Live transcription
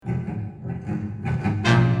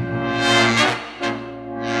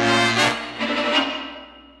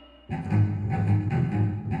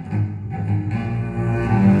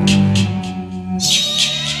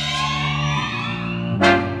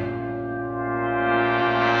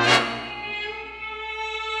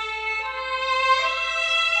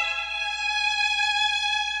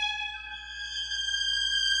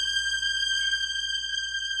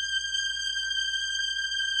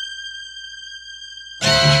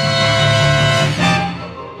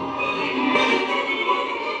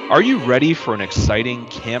Are you ready for an exciting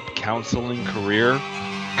camp counseling career?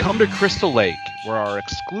 Come to Crystal Lake, where our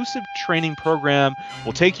exclusive training program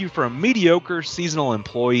will take you from mediocre seasonal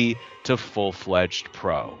employee to full-fledged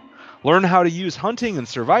pro. Learn how to use hunting and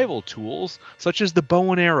survival tools such as the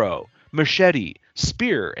bow and arrow, machete,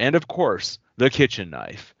 spear, and of course, the kitchen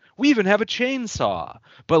knife. We even have a chainsaw.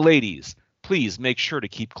 But ladies, please make sure to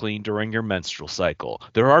keep clean during your menstrual cycle.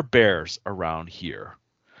 There are bears around here.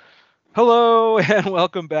 Hello and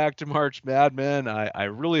welcome back to March Madmen. I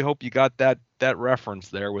really hope you got that reference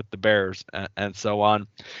there with the Bears and so on.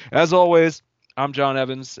 As always, I'm John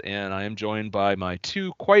Evans, and I am joined by my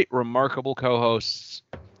two quite remarkable co-hosts,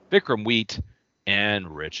 Vikram Wheat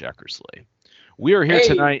and Rich Eckersley. We are here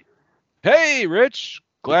tonight. Hey, Rich!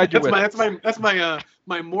 Glad you're with us. That's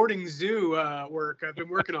my morning zoo work. I've been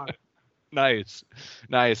working on it. Nice.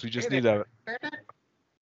 We just need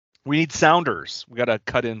We need sounders. We got to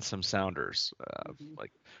cut in some sounders,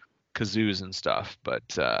 like kazoos and stuff.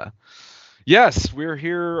 But yes, we're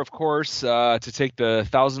here, of course, to take the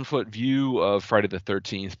 1,000-foot view of Friday the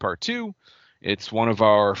 13th, Part 2. It's one of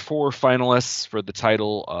our 4 finalists for the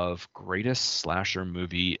title of Greatest Slasher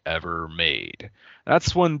Movie Ever Made.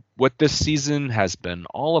 That's what this season has been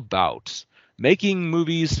all about. Making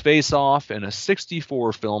movies face off in a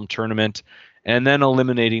 64-film tournament and then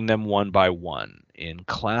eliminating them one by one in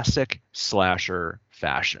classic slasher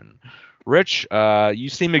fashion. Rich, you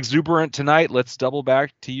seem exuberant tonight. Let's double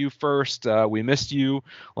back to you first. We missed you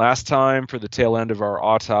last time for the tail end of our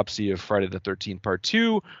autopsy of Friday the 13th Part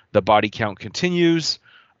 2. The body count continues.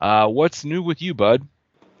 What's new with you, bud?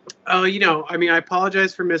 I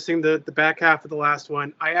apologize for missing the back half of the last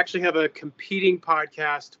one. I actually have a competing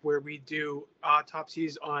podcast where we do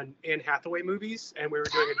autopsies on Anne Hathaway movies, and we were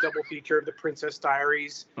doing a double feature of The Princess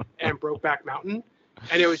Diaries and Brokeback Mountain.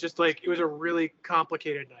 And it was just it was a really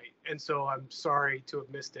complicated night. And so I'm sorry to have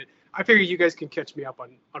missed it. I figure you guys can catch me up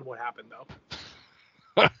on what happened,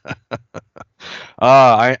 though.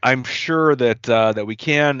 I'm sure that we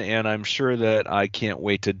can, and I'm sure that I can't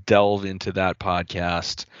wait to delve into that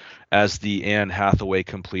podcast as the Anne Hathaway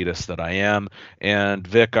completist that I am. And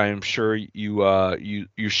Vic, I'm sure you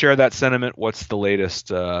share that sentiment. What's the latest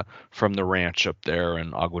from the ranch up there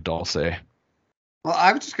in Agua Dulce? Well,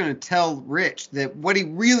 I was just going to tell Rich that what he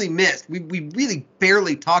really missed, we really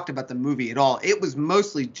barely talked about the movie at all. It was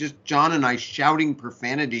mostly just John and I shouting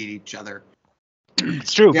profanity at each other.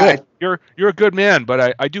 It's true. Yeah, you're a good man,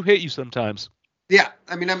 but I do hate you sometimes. Yeah,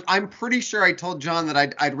 I mean, I'm pretty sure I told John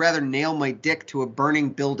that I'd rather nail my dick to a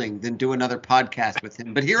burning building than do another podcast with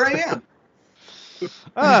him. But here I am.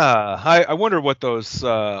 I wonder what those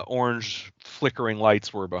orange flickering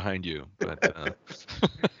lights were behind you. But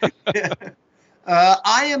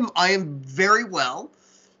I am very well.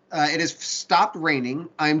 It has stopped raining.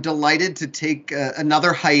 I'm delighted to take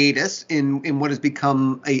another hiatus in what has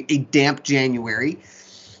become a damp January,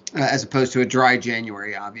 as opposed to a dry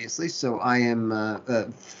January, obviously. So I am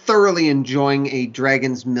thoroughly enjoying a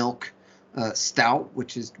Dragon's Milk stout,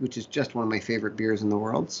 which is just one of my favorite beers in the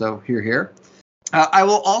world. So here. I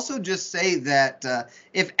will also just say that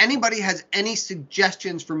if anybody has any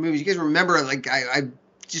suggestions for movies, you guys remember, I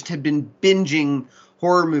just had been binging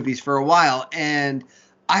horror movies for a while, and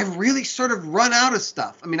I've really sort of run out of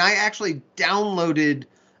stuff. I mean, I actually downloaded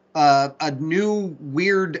a new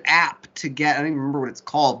weird app to get. I don't even remember what it's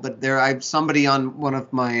called, but somebody on one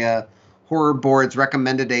of my horror boards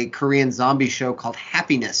recommended a Korean zombie show called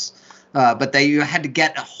Happiness, but you had to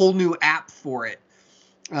get a whole new app for it.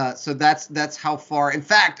 So that's how far. In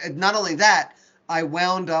fact, not only that, I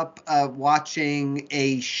wound up watching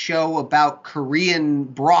a show about Korean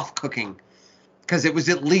broth cooking, because it was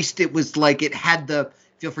it had the,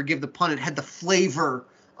 if you'll forgive the pun, it had the flavor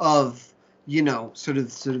of, sort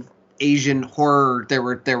of Asian horror. There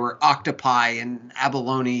were octopi and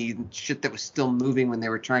abalone and shit that was still moving when they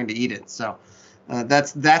were trying to eat it. So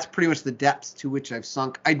that's pretty much the depths to which I've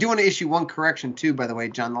sunk. I do want to issue one correction too, by the way,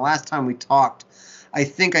 John. The last time we talked, I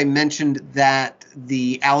think I mentioned that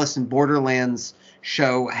the Alice in Borderlands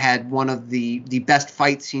show had one of the best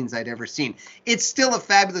fight scenes I'd ever seen. It's still a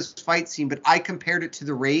fabulous fight scene, but I compared it to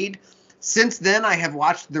The Raid. Since then, I have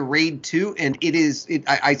watched The Raid 2, and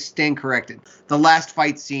I stand corrected. The last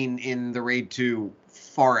fight scene in The Raid 2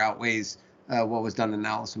 far outweighs what was done in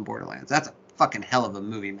Alice in Borderlands. That's a fucking hell of a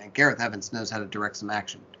movie, man. Gareth Evans knows how to direct some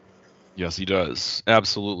action. Yes, he does.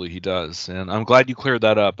 Absolutely, he does. And I'm glad you cleared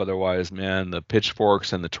that up. Otherwise, man, the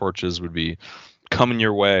pitchforks and the torches would be coming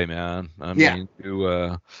your way, man. I mean,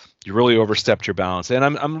 you really overstepped your bounds. And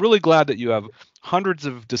I'm really glad that you have hundreds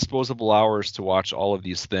of disposable hours to watch all of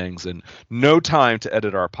these things and no time to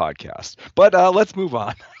edit our podcast. But let's move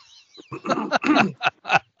on.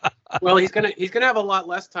 Well, he's gonna have a lot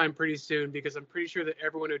less time pretty soon because I'm pretty sure that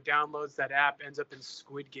everyone who downloads that app ends up in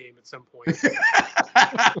Squid Game at some point.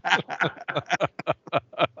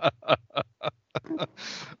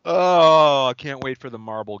 Oh, I can't wait for the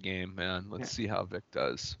marble game, man. Let's see how Vic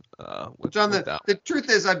does. John, the truth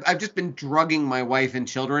is, I've just been drugging my wife and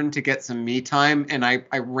children to get some me time, and I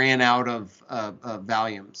ran out of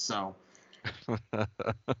Valium, so.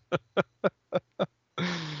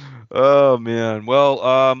 Oh man.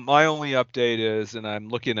 Well, my only update is, and I'm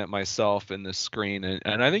looking at myself in this screen,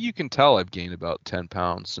 and I think you can tell I've gained about 10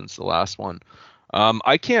 pounds since the last one.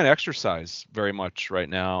 I can't exercise very much right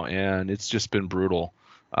now, and it's just been brutal.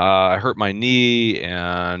 I hurt my knee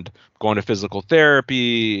and going to physical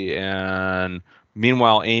therapy, and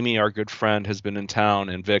meanwhile, Amy, our good friend, has been in town,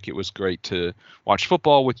 and Vic, it was great to watch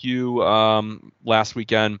football with you last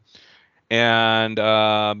weekend. And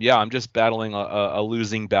yeah, I'm just battling a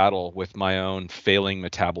losing battle with my own failing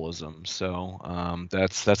metabolism. So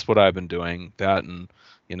that's what I've been doing. That and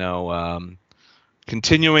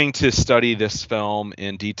continuing to study this film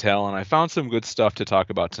in detail. And I found some good stuff to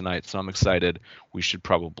talk about tonight. So I'm excited. We should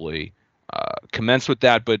probably commence with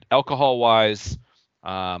that. But alcohol-wise,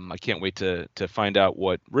 I can't wait to find out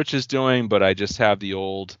what Rich is doing. But I just have the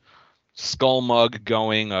old skull mug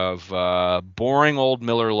going of boring old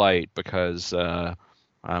Miller Lite because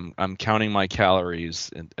I'm counting my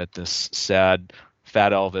calories at this sad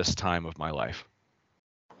fat Elvis time of my life.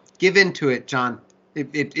 Give into it, John.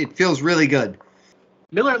 It feels really good.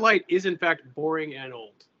 Miller Lite is in fact boring and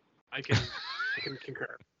old. I can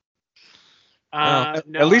concur. At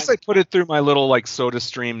least I put it through my little Soda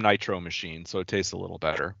Stream Nitro machine, so it tastes a little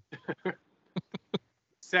better.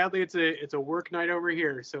 Sadly, it's a work night over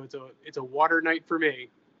here, so it's a water night for me.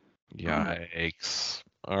 Yikes.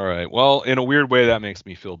 All right. Well, in a weird way, that makes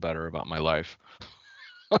me feel better about my life.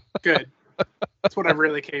 Good. That's what I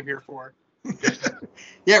really came here for.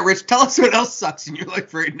 Yeah, Rich, tell us what else sucks in your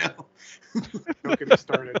life right now. Don't get me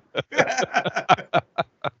started.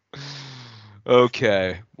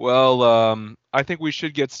 Okay. Well, I think we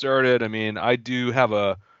should get started. I mean, I do have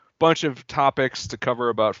a bunch of topics to cover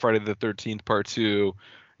about Friday the 13th Part 2,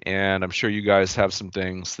 and I'm sure you guys have some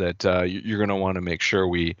things that you're going to want to make sure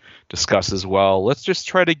we discuss as well. Let's just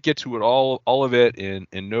try to get to it all of it in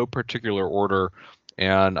no particular order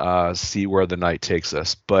and see where the night takes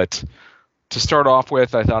us. But to start off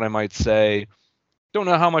with, I thought I might say, don't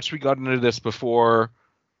know how much we got into this before,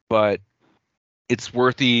 but it's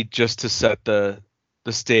worthy just to set the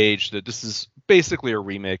stage that this is basically a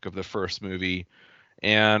remake of the first movie.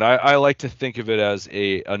 And I like to think of it as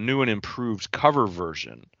a new and improved cover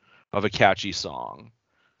version of a catchy song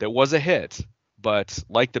that was a hit. But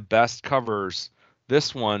like the best covers,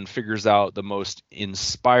 this one figures out the most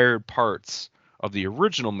inspired parts of the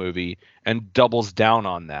original movie and doubles down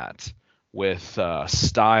on that with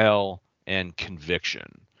style and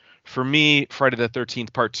conviction. For me, Friday the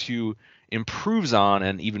 13th Part 2 improves on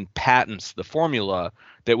and even patents the formula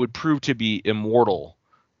that would prove to be immortal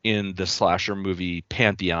in the slasher movie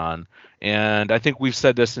pantheon. And I think we've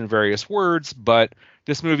said this in various words, but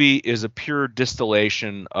this movie is a pure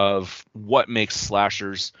distillation of what makes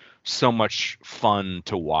slashers so much fun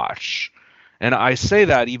to watch. And I say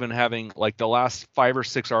that even having the last 5 or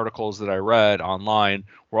 6 articles that I read online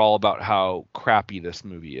were all about how crappy this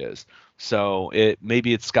movie is. So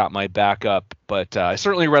maybe it's got my back up, but I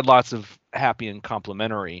certainly read lots of happy and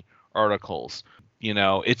complimentary articles.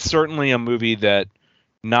 It's certainly a movie that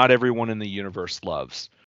not everyone in the universe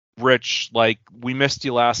loves. Rich, we missed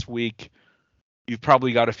you last week. You've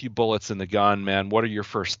probably got a few bullets in the gun, man. What are your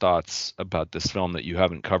first thoughts about this film that you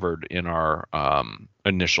haven't covered in our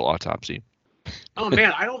initial autopsy? Oh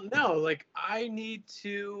man, I don't know. I need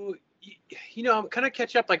to, kind of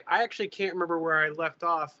catch up. I actually can't remember where I left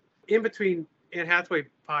off. In between Anne Hathaway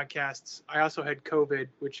podcasts, I also had COVID,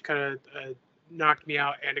 which kind of knocked me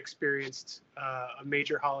out and experienced a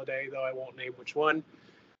major holiday, though I won't name which one.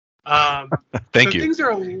 Thank you. Things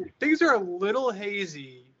are a little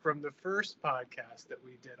hazy from the first podcast that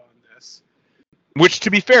we did on this. Which,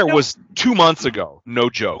 to be fair, was 2 months ago. No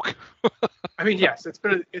joke. I mean, yes, it's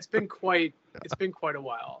been quite a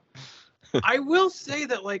while. I will say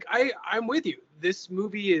that I'm with you. This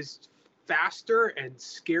movie is faster and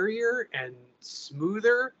scarier and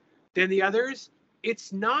smoother than the others.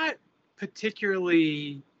 It's not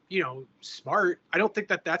particularly, smart. I don't think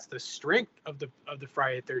that that's the strength of the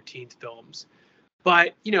Friday the 13th films.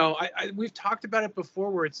 But, we've talked about it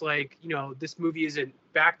before where it's this movie isn't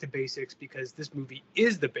back to basics because this movie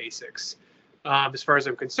is the basics. As far as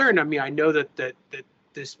I'm concerned, I mean, I know that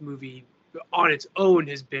this movie on its own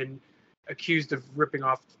has been accused of ripping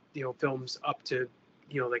off, films up to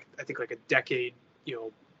like I think like a decade,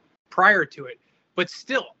 prior to it. But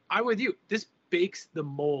still, I'm with you. This bakes the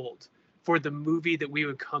mold for the movie that we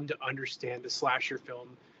would come to understand the slasher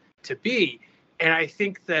film to be. And I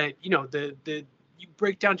think that, the you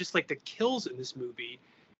break down just like the kills in this movie,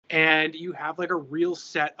 and you have like a real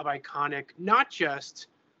set of iconic, not just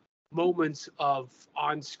moments of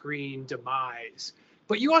on-screen demise,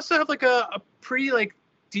 but you also have like a pretty like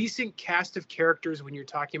decent cast of characters when you're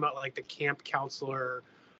talking about like the camp counselor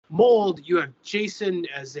mold. You have Jason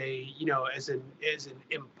as as an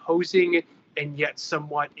imposing and yet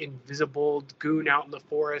somewhat invisible goon out in the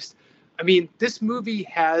forest. I mean, this movie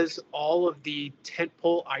has all of the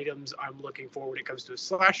tentpole items I'm looking for when it comes to a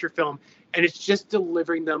slasher film, and it's just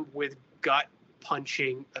delivering them with gut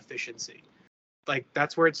punching efficiency. Like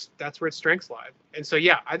that's where its strengths lie. And so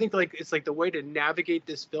yeah, I think like it's like the way to navigate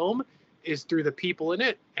this film is through the people in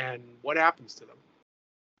it and what happens to them.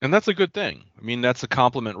 And that's a good thing. I mean, that's a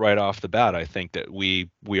compliment right off the bat. I think that we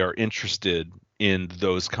are interested in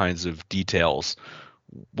those kinds of details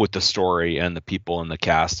with the story and the people and the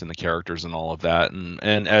cast and the characters and all of that.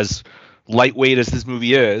 And as lightweight as this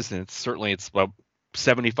movie is, and it's about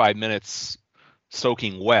 75 minutes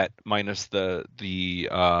soaking wet minus the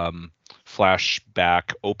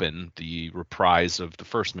flashback open, the reprise of the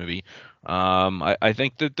first movie. I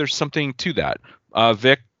think that there's something to that.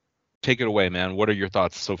 Vic, take it away, man. What are your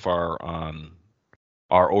thoughts so far on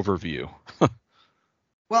our overview?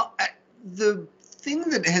 Well, the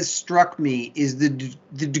thing that has struck me is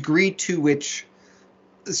the degree to which,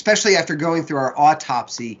 especially after going through our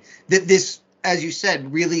autopsy, that this, as you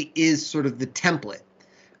said, really is sort of the template.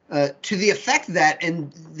 To the effect that,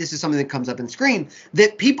 and this is something that comes up in Scream,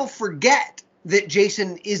 that people forget that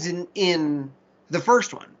Jason isn't in the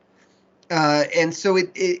first one. And so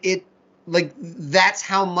it like, that's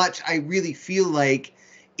how much I really feel like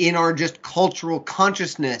in our just cultural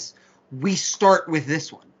consciousness, we start with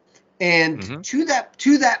this one. And to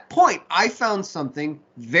that point, I found something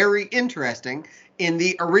very interesting in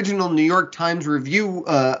the original New York Times review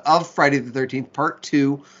of Friday the 13th, Part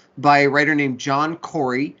 2, by a writer named John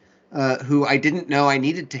Corey, who I didn't know I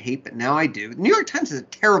needed to hate, but now I do. The New York Times has a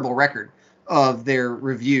terrible record of their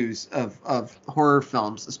reviews of horror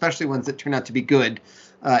films, especially ones that turn out to be good,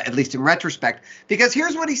 at least in retrospect. Because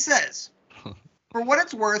here's what he says. For what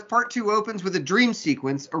it's worth, Part 2 opens with a dream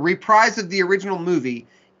sequence, a reprise of the original movie.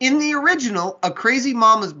 In the original, a crazy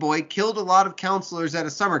mama's boy killed a lot of counselors at a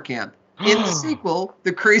summer camp. In the sequel,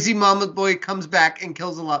 the crazy mama's boy comes back and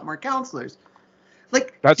kills a lot more counselors.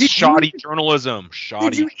 Like, that's shoddy journalism. Shoddy.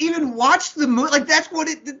 Did you even watch the movie? Like, that's what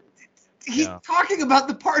he's talking about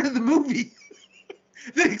the part of the movie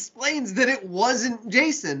that explains that it wasn't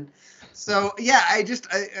Jason. So yeah, I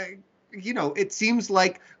it seems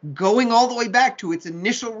like going all the way back to its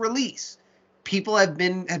initial release, people have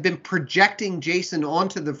been projecting Jason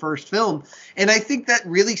onto the first film, and I think that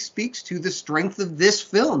really speaks to the strength of this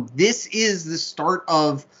film. This is the start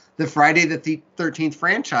of the Friday the 13th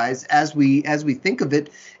franchise as we think of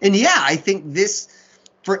it. And yeah, I think this,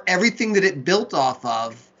 for everything that it built off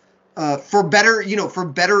of, for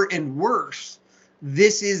better and worse,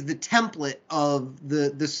 this is the template of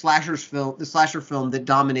the slasher film that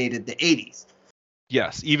dominated the 80s.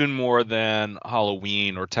 Yes, even more than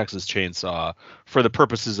Halloween or Texas Chainsaw for the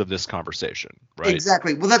purposes of this conversation, right?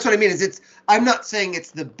 Exactly. Well, that's what I mean. I'm not saying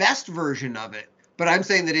it's the best version of it, but I'm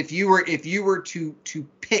saying that if you were to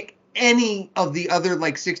pick any of the other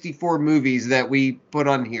like 64 movies that we put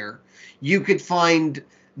on here, you could find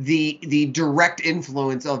the direct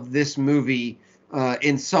influence of this movie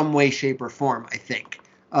in some way, shape, or form, I think,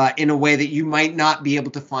 in a way that you might not be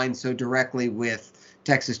able to find so directly with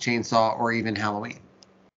Texas Chainsaw or even Halloween.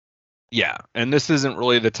 Yeah, and this isn't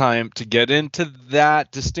really the time to get into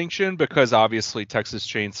that distinction because obviously Texas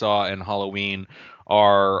Chainsaw and Halloween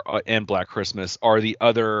and Black Christmas are the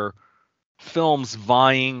other films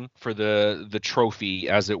vying for the trophy,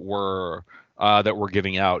 as it were, that we're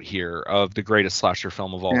giving out here of the greatest slasher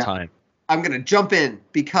film of all time. I'm going to jump in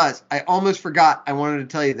because I almost forgot I wanted to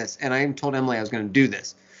tell you this, and I even told Emily I was going to do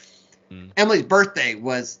this. Emily's birthday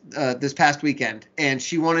was this past weekend, and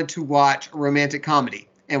she wanted to watch a romantic comedy.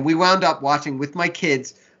 And we wound up watching with my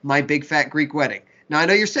kids My Big Fat Greek Wedding. Now, I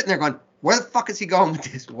know you're sitting there going, where the fuck is he going with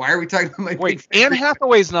this? Why are we talking about My Big Fat Anne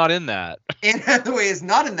Hathaway's not in that. Anne Hathaway is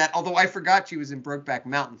not in that, although I forgot she was in Brokeback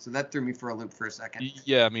Mountain, so that threw me for a loop for a second.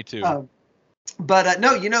 Yeah, me too. But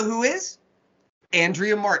no, you know who is?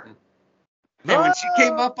 Andrea Martin. And when she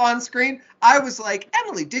came up on screen, I was like,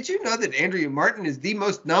 Emily, did you know that Andrea Martin is the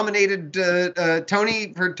most nominated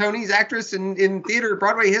Tony's actress in theater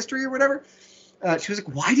Broadway history or whatever? She was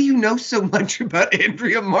like, why do you know so much about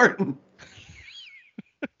Andrea Martin?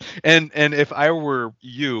 And if I were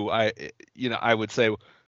you, I would say,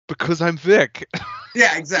 because I'm Vic.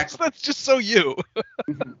 Yeah, exactly. That's just so you.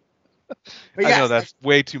 But I know yes, that's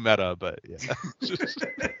way too meta, but yeah.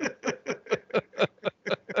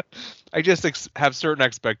 I just have certain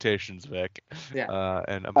expectations, Vic. Yeah.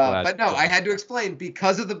 And I'm glad. But no, I had to explain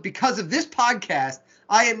because of this podcast,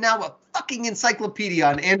 I am now a fucking encyclopedia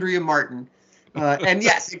on Andrea Martin. And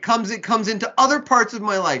yes, it comes into other parts of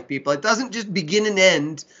my life, people. It doesn't just begin and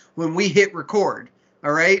end when we hit record.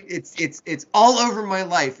 All right? It's all over my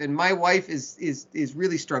life, and my wife is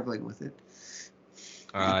really struggling with it.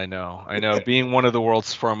 I know. Being one of the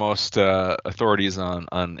world's foremost authorities on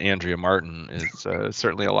Andrea Martin is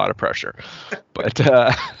certainly a lot of pressure. But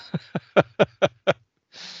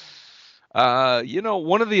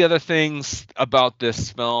one of the other things about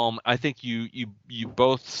this film, I think you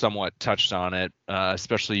both somewhat touched on it,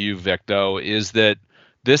 especially you, Vic, though, is that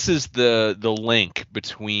this is the link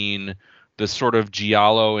between the sort of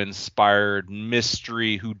giallo-inspired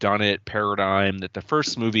mystery whodunit paradigm that the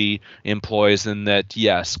first movie employs, and that,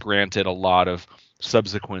 yes, granted, a lot of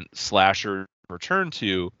subsequent slashers return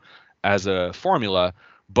to as a formula,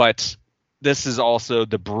 but this is also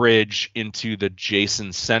the bridge into the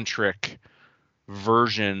Jason-centric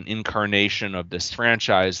incarnation of this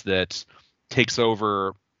franchise that takes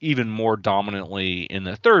over even more dominantly in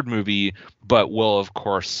the third movie, but will, of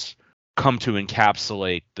course, come to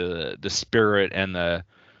encapsulate the spirit and the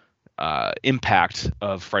impact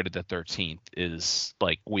of Friday the 13th. Is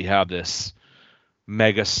like we have this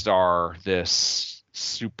megastar, this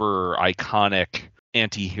super iconic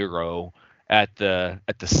anti-hero at the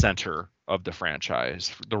center of the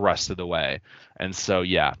franchise the rest of the way. And so,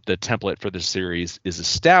 yeah, the template for the series is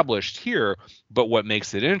established here, but what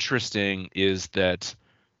makes it interesting is that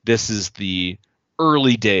this is the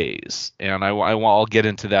early days, and I'll get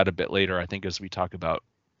into that a bit later, I think, as we talk about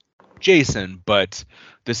Jason, but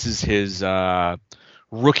this is his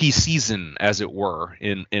rookie season, as it were,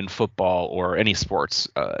 in football or any sports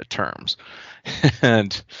terms.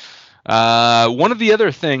 And one of the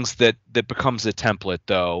other things that becomes a template,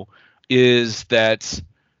 though, is that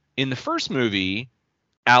in the first movie,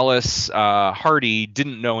 Alice Hardy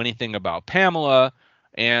didn't know anything about Pamela,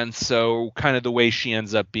 and so kind of the way she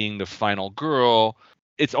ends up being the final girl,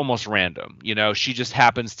 it's almost random. She just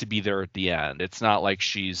happens to be there at the end. It's not like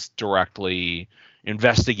she's directly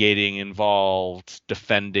investigating, involved,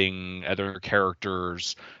 defending other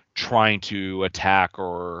characters, trying to attack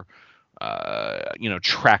or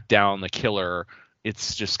track down the killer.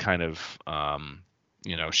 It's just kind of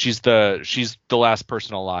she's the last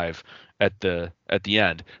person alive at the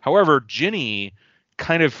end. However, Ginny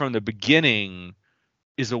kind of from the beginning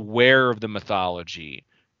is aware of the mythology,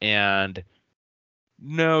 and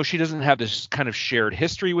no, she doesn't have this kind of shared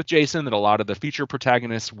history with Jason that a lot of the feature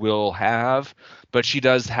protagonists will have, but she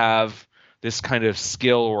does have this kind of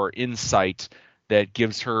skill or insight that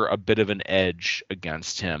gives her a bit of an edge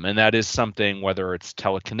against him. And that is something, whether it's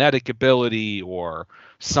telekinetic ability or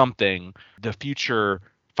something, the future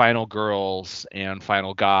final girls and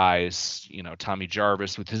final guys, Tommy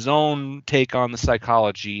Jarvis with his own take on the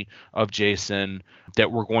psychology of Jason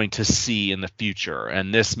that we're going to see in the future.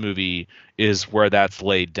 And this movie is where that's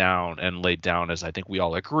laid down, as I think we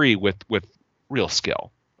all agree, with real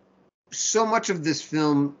skill. So much of this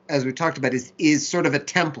film, as we talked about, is sort of a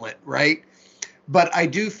template, right? But I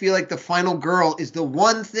do feel like the final girl is the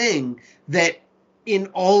one thing that in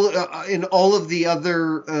all of the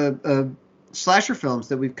other slasher films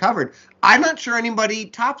that we've covered, I'm not sure anybody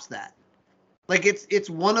tops that. Like it's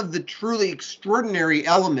one of the truly extraordinary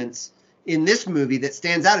elements in this movie that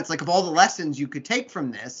stands out. It's like, of all the lessons you could take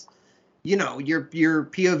from this, your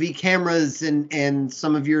POV cameras and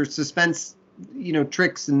some of your suspense,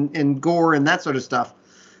 tricks and gore and that sort of stuff.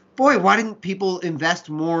 Boy, why didn't people invest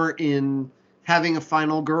more in having a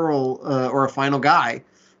final girl or a final guy,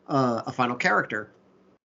 a final character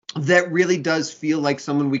that really does feel like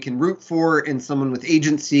someone we can root for and someone with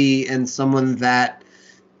agency and someone that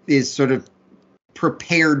is sort of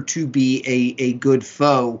prepared to be a good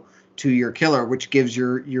foe to your killer, which gives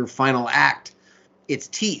your final act its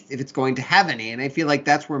teeth, if it's going to have any. And I feel like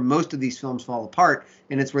that's where most of these films fall apart,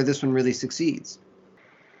 and it's where this one really succeeds.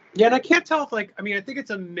 Yeah, and I can't tell if, I think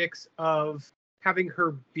it's a mix of having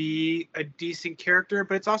her be a decent character,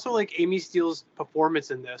 but it's also like Amy Steele's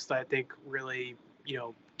performance in this that I think really,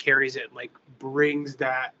 carries it, brings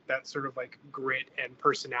that sort of grit and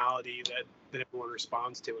personality that everyone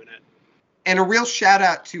responds to in it. And a real shout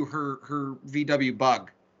out to her VW Bug,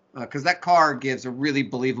 because that car gives a really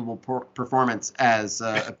believable performance as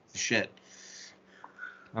a shit.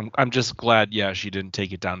 I'm just glad, yeah, she didn't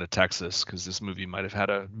take it down to Texas, because this movie might have had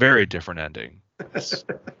a very different ending.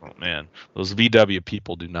 Oh man, those VW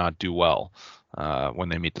people do not do well when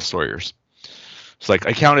they meet the Sawyers. It's like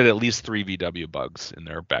I counted at least 3 VW bugs in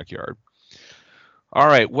their backyard. All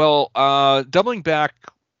right, well, doubling back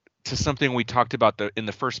to something we talked about in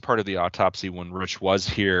the first part of the autopsy when Rich was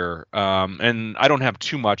here, and I don't have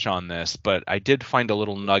too much on this, but I did find a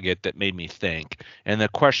little nugget that made me think. And the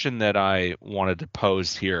question that I wanted to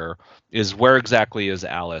pose here is, where exactly is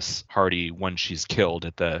Alice Hardy when she's killed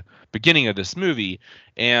at the beginning of this movie?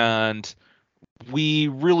 And we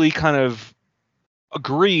really kind of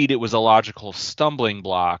agreed it was a logical stumbling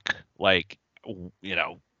block, like,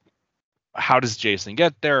 how does Jason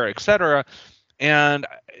get there, etc. And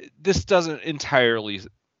this doesn't entirely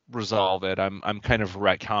resolve it. I'm kind of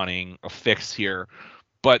retconning a fix here,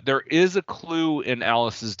 but there is a clue in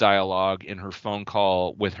Alice's dialogue in her phone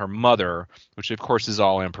call with her mother, which of course is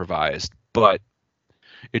all improvised, but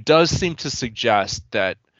it does seem to suggest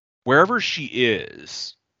that wherever she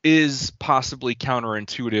is possibly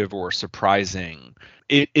counterintuitive or surprising.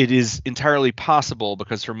 It is entirely possible,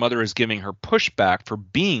 because her mother is giving her pushback for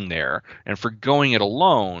being there and for going it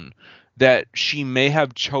alone, that she may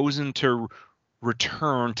have chosen to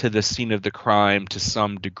return to the scene of the crime to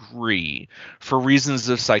some degree for reasons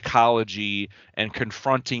of psychology and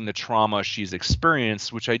confronting the trauma she's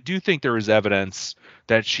experienced, which I do think there is evidence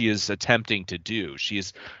that she is attempting to do. She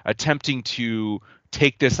is attempting to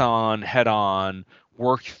take this on head on,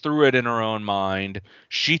 work through it in her own mind.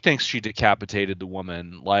 She thinks she decapitated the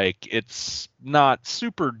woman. Like, it's not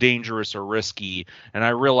super dangerous or risky. And I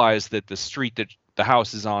realize that the street that the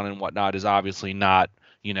house is on and whatnot is obviously not,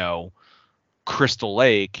 Crystal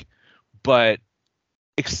Lake, but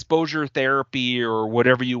exposure therapy or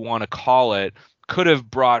whatever you want to call it could have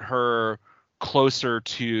brought her closer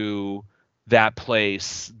to that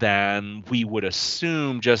place than we would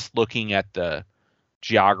assume just looking at the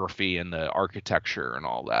geography and the architecture and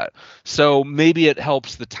all that. So maybe it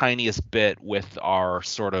helps the tiniest bit with our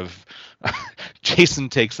sort of Jason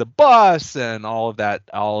takes a bus and all of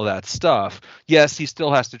that stuff. Yes, he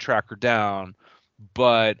still has to track her down,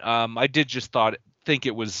 but I did just think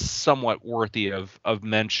it was somewhat worthy of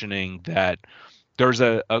mentioning that there's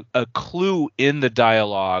a clue in the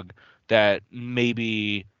dialogue that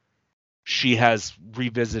maybe she has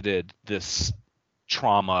revisited this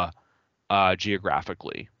trauma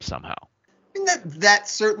geographically somehow. I mean, that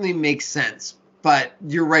certainly makes sense, but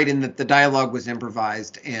you're right in that the dialogue was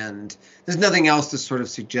improvised and there's nothing else to sort of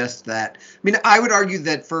suggest that. I mean, I would argue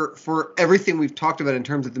that for everything we've talked about in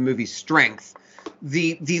terms of the movie's strength,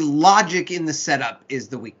 the logic in the setup is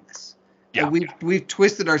the weakness. Yeah. We've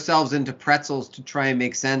twisted ourselves into pretzels to try and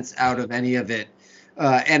make sense out of any of it,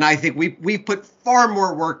 and I think we've put far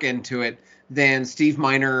more work into it than Steve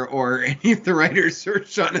Miner or any of the writers or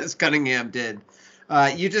Sean S. Cunningham did.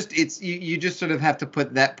 You just sort of have to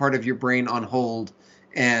put that part of your brain on hold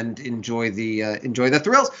and enjoy the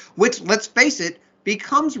thrills, which, let's face it,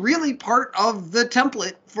 becomes really part of the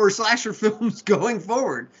template for slasher films going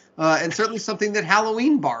forward, and certainly something that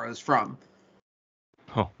Halloween borrows from.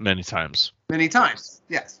 Oh, many times. Many times,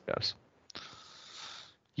 yes.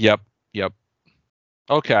 Yep.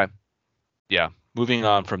 Okay. Yeah, moving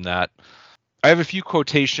on from that. I have a few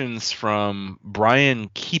quotations from Brian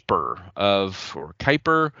Kuiper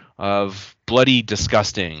of Bloody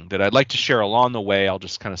Disgusting that I'd like to share along the way. I'll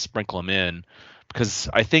just kind of sprinkle them in because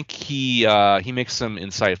I think he makes some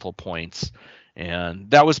insightful points,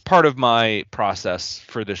 and that was part of my process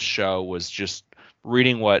for this show, was just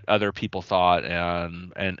reading what other people thought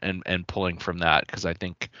and pulling from that, because I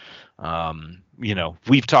think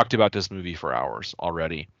we've talked about this movie for hours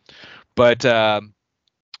already, but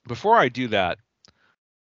before I do that,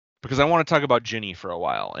 because I want to talk about Ginny for a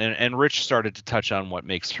while, and Rich started to touch on what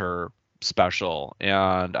makes her special,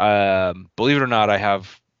 and believe it or not, I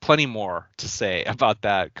have plenty more to say about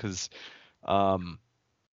that, because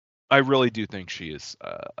I really do think she is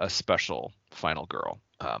a special final girl.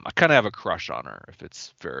 I kind of have a crush on her, if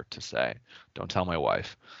it's fair to say. Don't tell my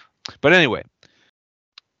wife. But anyway,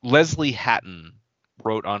 Leslie Hatton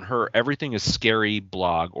wrote on her Everything is Scary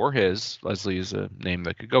blog, or his. Leslie is a name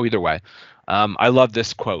that could go either way. I love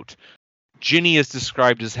this quote. Ginny is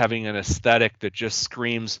described as having an aesthetic that just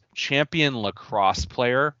screams champion lacrosse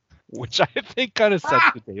player, which I think kind of sets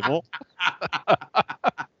the table.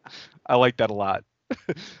 I like that a lot.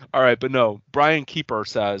 All right, but no, Brian Kuiper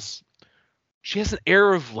says, she has an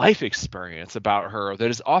air of life experience about her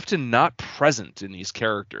that is often not present in these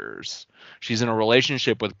characters. She's in a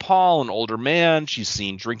relationship with Paul, an older man. She's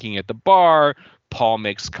seen drinking at the bar, Paul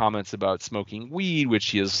makes comments about smoking weed, which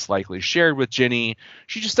he has likely shared with Ginny.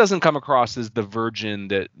 She just doesn't come across as the virgin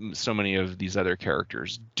that so many of these other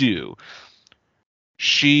characters do.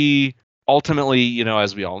 She ultimately, you know,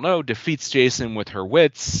 as we all know, defeats Jason with her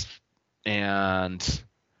wits, and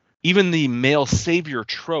even the male savior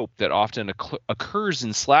trope that often occurs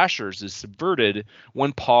in slashers is subverted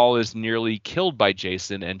when Paul is nearly killed by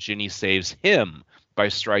Jason and Ginny saves him by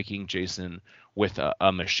striking Jason with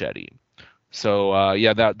a machete. So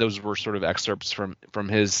those were sort of excerpts from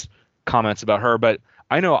his comments about her. But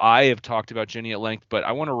I know I have talked about Ginny at length, but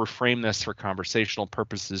I want to reframe this for conversational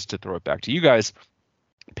purposes to throw it back to you guys,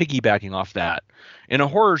 piggybacking off that. In a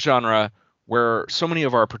horror genre where so many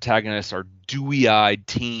of our protagonists are dewy-eyed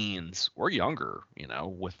teens or younger, you know,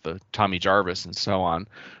 with the Tommy Jarvis and so on,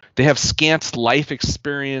 they have scant life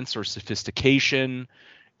experience or sophistication.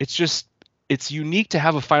 It's unique to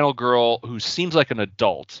have a final girl who seems like an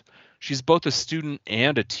adult. She's both a student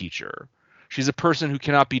and a teacher. She's a person who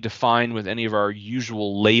cannot be defined with any of our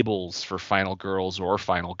usual labels for final girls or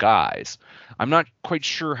final guys. I'm not quite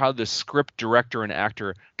sure how the script, director, and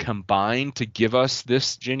actor combined to give us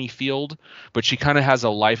this Ginny Field, but she kind of has a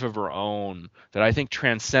life of her own that I think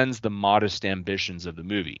transcends the modest ambitions of the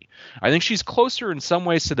movie. I think she's closer in some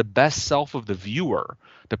ways to the best self of the viewer,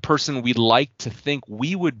 the person we'd like to think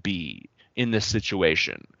we would be in this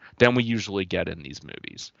situation, than we usually get in these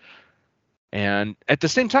movies. And at the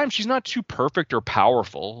same time, she's not too perfect or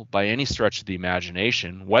powerful by any stretch of the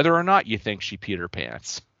imagination, whether or not you think she peed her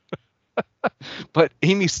pants. But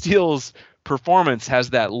Amy Steele's performance has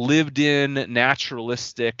that lived-in,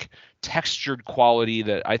 naturalistic, textured quality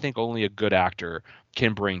that I think only a good actor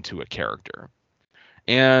can bring to a character.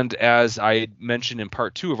 And as I mentioned in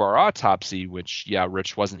part 2 of our autopsy, which,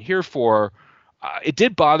 Rich wasn't here for, it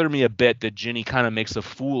did bother me a bit that Ginny kind of makes a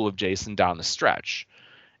fool of Jason down the stretch.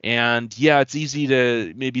 And it's easy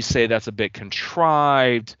to maybe say that's a bit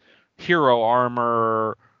contrived, hero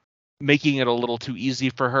armor, making it a little too easy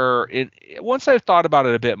for her. Once I've thought about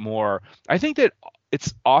it a bit more, I think that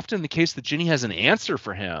it's often the case that Ginny has an answer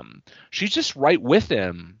for him. She's just right with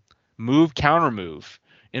him, move, counter move,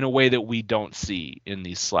 in a way that we don't see in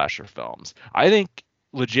these slasher films. I think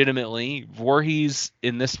legitimately Voorhees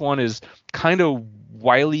in this one is kind of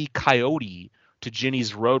Wile E. Coyote to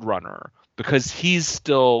Ginny's Roadrunner, because he's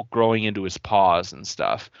still growing into his paws and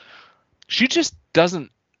stuff. She just doesn't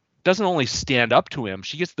only stand up to him,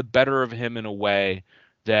 she gets the better of him in a way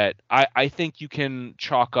that I think you can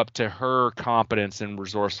chalk up to her competence and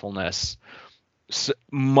resourcefulness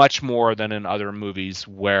much more than in other movies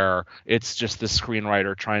where it's just the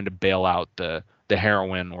screenwriter trying to bail out the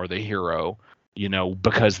heroine or the hero, you know,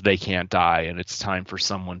 because they can't die and it's time for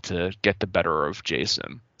someone to get the better of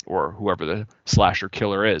Jason or whoever the slasher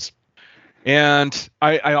killer is. And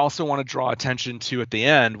I also want to draw attention to at the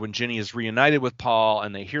end when Ginny is reunited with Paul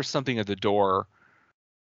and they hear something at the door,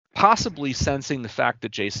 possibly sensing the fact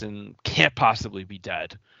that Jason can't possibly be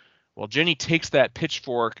dead. Well, Ginny takes that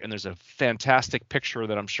pitchfork, and there's a fantastic picture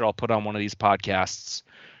that I'm sure I'll put on one of these podcasts,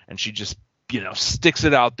 and she just, sticks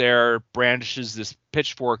it out there, brandishes this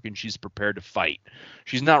pitchfork, and she's prepared to fight.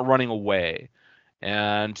 She's not running away.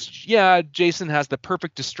 And Jason has the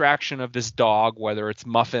perfect distraction of this dog, whether it's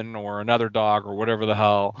Muffin or another dog or whatever the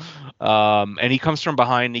hell. And he comes from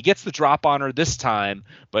behind and he gets the drop on her this time.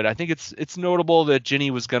 But I think it's notable that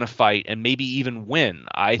Ginny was going to fight and maybe even win,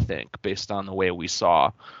 I think, based on the way we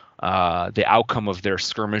saw the outcome of their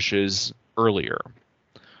skirmishes earlier.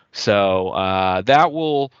 So that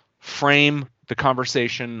will frame the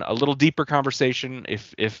conversation, a little deeper conversation,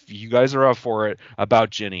 if you guys are up for it,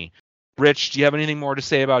 about Ginny. Rich, do you have anything more to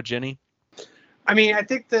say about Ginny? I mean, I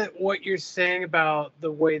think that what you're saying about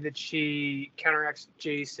the way that she counteracts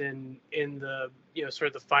Jason in the, sort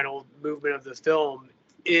of the final movement of the film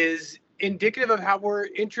is indicative of how we're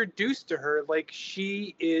introduced to her. Like,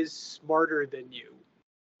 she is smarter than you.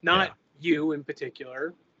 Not you in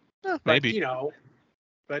particular. Maybe.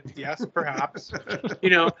 But yes, perhaps.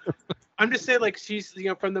 I'm just saying, like, she's,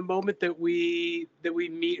 from the moment that we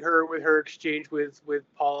meet her with her exchange with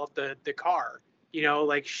Paul at the car,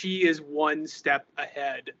 like, she is one step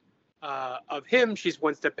ahead of him. She's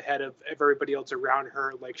one step ahead of everybody else around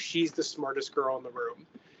her. Like, she's the smartest girl in the room,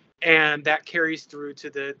 and that carries through to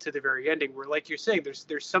the very ending, where, like you're saying,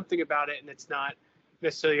 there's something about it, and it's not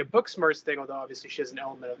necessarily a book smarts thing, although obviously she has an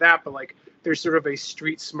element of that, but like there's sort of a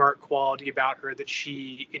street smart quality about her that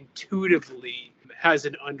she intuitively has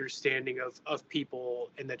an understanding of people,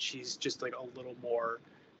 and that she's just like a little more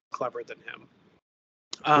clever than him.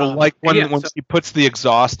 Well, like when she puts the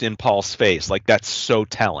exhaust in Paul's face, like that's so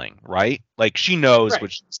telling, right? Like she knows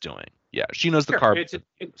what she's doing. Yeah, she knows the car.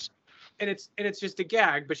 it's just a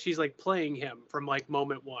gag, but she's like playing him from like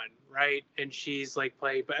moment one, right? And she's like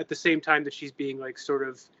playing, but at the same time that she's being like sort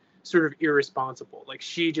of irresponsible. Like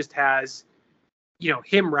she just has,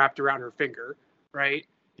 him wrapped around her finger, right?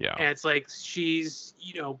 Yeah. And it's like she's,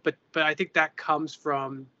 but I think that comes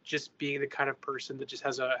from just being the kind of person that just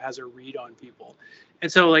has a read on people.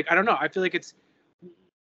 And so like I don't know, I feel like it's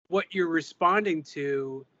what you're responding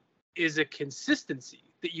to is a consistency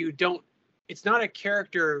that you don't. It's not a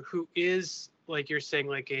character who is, like you're saying,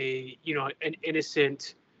 like an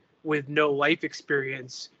innocent with no life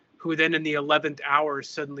experience who then in the 11th hour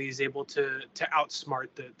suddenly is able to outsmart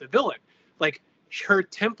the villain. Like her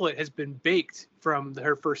template has been baked from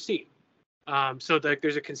her first scene. So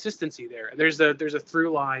there's a consistency there. There's a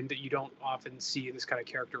through line that you don't often see in this kind of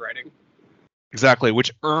character writing. Exactly,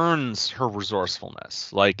 which earns her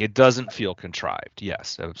resourcefulness. Like it doesn't feel contrived.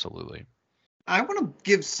 Yes, absolutely. I want to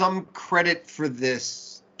give some credit for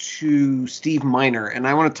this to Steve Miner, and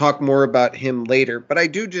I want to talk more about him later. But I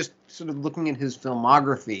do, just sort of looking at his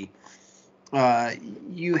filmography,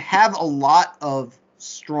 you have a lot of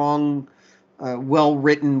strong,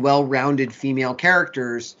 well-written, well-rounded female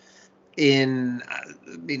characters in,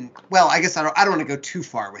 well, I guess I don't want to go too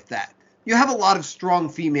far with that. You have a lot of strong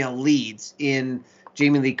female leads in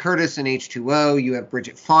Jamie Lee Curtis in H2O. You have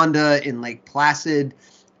Bridget Fonda in Lake Placid.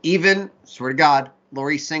 Even, swear to God,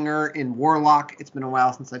 Laurie Singer in Warlock. It's been a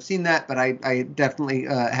while since I've seen that, but I definitely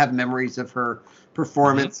have memories of her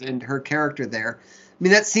performance and her character there. I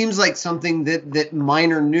mean, that seems like something that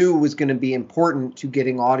Miner knew was going to be important to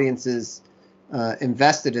getting audiences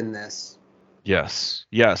invested in this. Yes,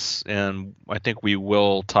 and I think we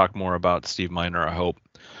will talk more about Steve Miner, I hope.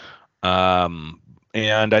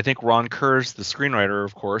 And I think Ron Kurz, the screenwriter,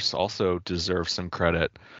 of course, also deserves some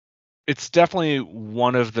credit. It's definitely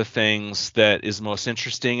one of the things that is most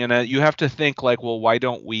interesting, and you have to think like, well, why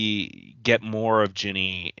don't we get more of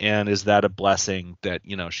Ginny? And is that a blessing that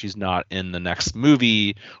she's not in the next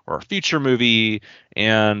movie or a future movie?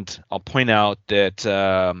 And I'll point out that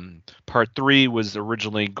part 3 was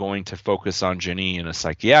originally going to focus on Ginny in a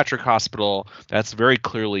psychiatric hospital. That's very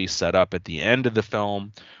clearly set up at the end of the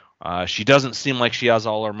film. She doesn't seem like she has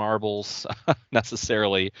all her marbles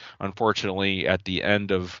necessarily, unfortunately, at the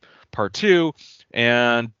end of part 2,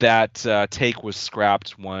 and that take was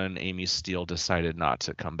scrapped when Amy Steele decided not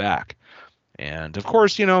to come back. And of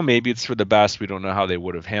course, maybe it's for the best. We don't know how they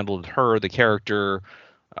would have handled her, the character,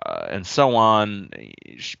 and so on.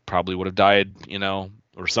 She probably would have died,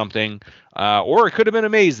 or something, or it could have been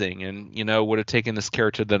amazing, and would have taken this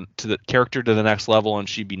character to the next level, and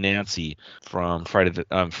she'd be Nancy from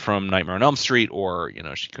from Nightmare on Elm Street, or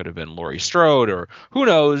she could have been Laurie Strode, or who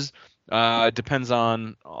knows. It depends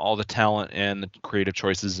on all the talent and the creative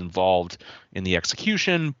choices involved in the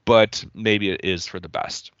execution, but maybe it is for the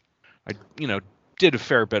best. I, did a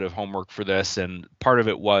fair bit of homework for this, and part of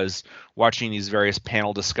it was watching these various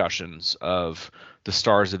panel discussions of the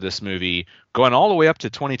stars of this movie going all the way up to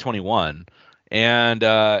 2021. And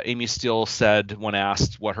Amy Steele said, when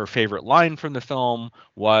asked what her favorite line from the film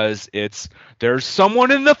was, it's "There's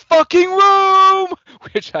someone in the fucking room,"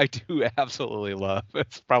 which I do absolutely love.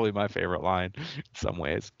 It's probably my favorite line in some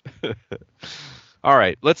ways. All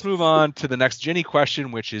right, let's move on to the next Ginny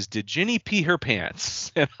question, which is, did Ginny pee her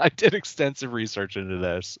pants? And I did extensive research into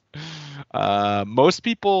this. Most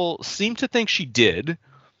people seem to think she did,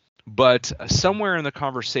 but somewhere in the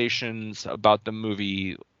conversations about the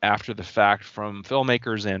movie after the fact from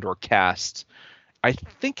filmmakers and or cast, I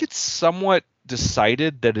think it's somewhat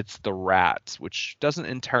decided that it's the rat, which doesn't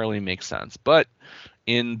entirely make sense. But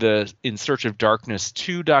in the In Search of Darkness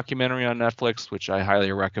 2 documentary on Netflix, which I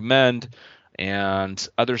highly recommend, and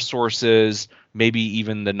other sources, maybe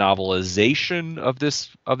even the novelization of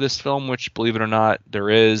this film, which, believe it or not, there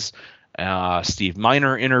is, Steve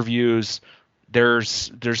Miner interviews.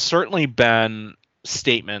 There's certainly been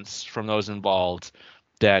statements from those involved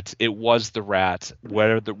that it was the rat,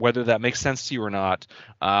 whether that makes sense to you or not.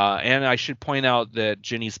 And I should point out that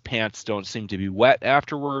Ginny's pants don't seem to be wet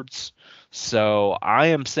afterwards. So I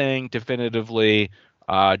am saying definitively,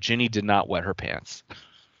 Ginny did not wet her pants.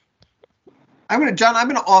 I'm going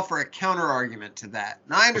to offer a counter argument to that.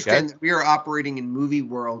 Now, I understand that we are operating in movie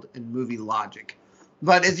world and movie logic,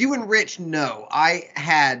 but as you and Rich know, I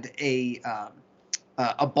had a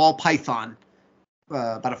ball python,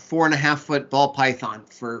 about a 4.5-foot ball python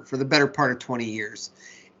for the better part of 20 years,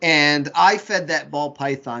 and I fed that ball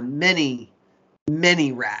python many,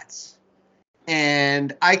 many rats.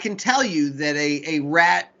 And I can tell you that a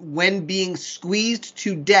rat, when being squeezed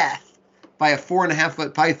to death by a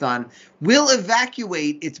 4.5-foot python, will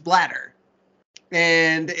evacuate its bladder.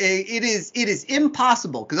 And it is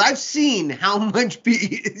impossible, because I've seen how much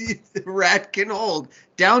pee the rat can hold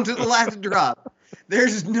down to the last drop.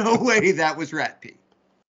 There's no way that was rat pee.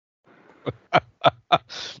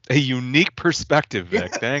 A unique perspective,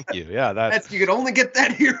 Vic. Thank you. Yeah, that's you can only get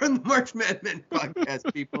that here on the March Madmen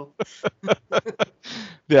podcast, people.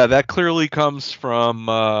 Yeah, that clearly comes from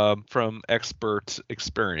expert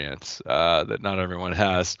experience that not everyone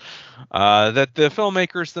has, that the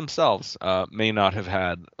filmmakers themselves may not have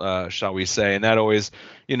had, shall we say, and that always,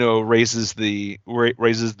 raises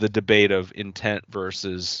the debate of intent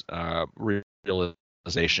versus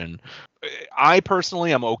realization. I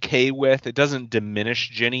personally am okay with it. Doesn't diminish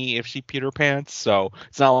Ginny if she Peter Pants, so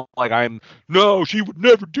it's not like no, she would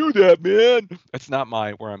never do that, man. That's not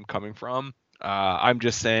where I'm coming from. I'm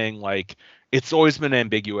just saying, like, it's always been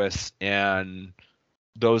ambiguous, and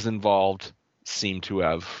those involved seem to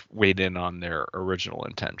have weighed in on their original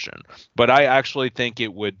intention. But I actually think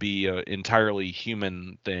it would be an entirely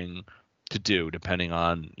human thing to do, depending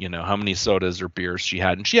on, how many sodas or beers she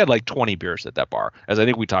had. And she had like 20 beers at that bar, as I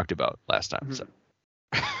think we talked about last time. Mm-hmm.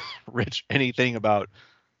 So, Rich, anything about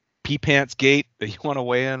Pee Pants Gate that you want to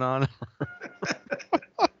weigh in on?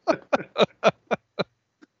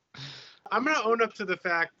 I'm going to own up to the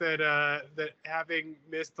fact that that having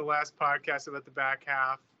missed the last podcast about the back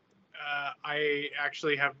half, I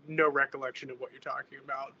actually have no recollection of what you're talking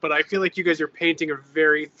about. But I feel like you guys are painting a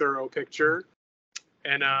very thorough picture,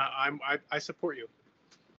 and I support you.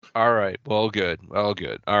 All right. Well, good. All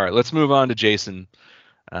right. Let's move on to Jason.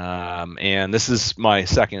 And this is my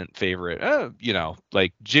second favorite.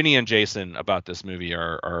 Like Ginny and Jason about this movie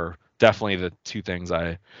are definitely the two things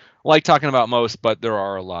I like talking about most, but there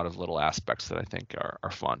are a lot of little aspects that I think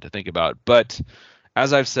are fun to think about. But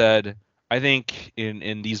as I've said, I think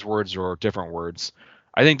in these words or different words,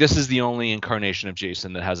 I think this is the only incarnation of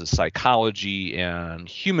Jason that has a psychology and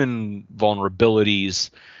human vulnerabilities.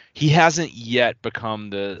 He hasn't yet become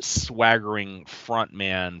the swaggering front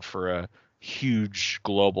man for a huge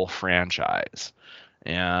global franchise.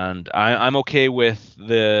 And I'm okay with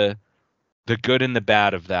the good and the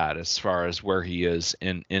bad of that as far as where he is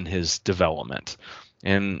in his development.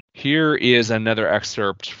 And here is another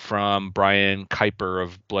excerpt from Brian Kuiper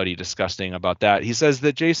of Bloody Disgusting about that. He says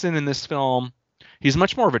that Jason in this film, he's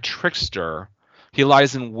much more of a trickster. He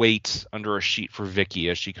lies in wait under a sheet for Vicky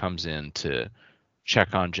as she comes in to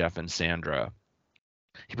check on Jeff and Sandra.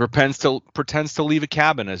 He pretends to leave a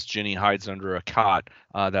cabin as Ginny hides under a cot.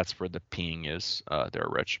 That's where the peeing is there,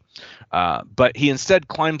 Rich. But he instead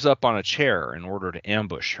climbs up on a chair in order to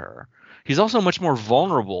ambush her. He's also much more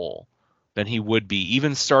vulnerable than he would be,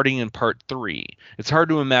 even starting in part 3. It's hard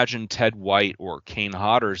to imagine Ted White or Kane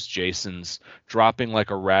Hodder's Jasons dropping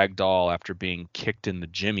like a rag doll after being kicked in the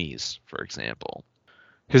jimmies, for example.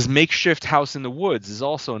 His makeshift house in the woods is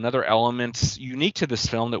also another element unique to this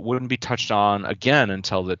film that wouldn't be touched on again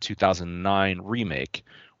until the 2009 remake,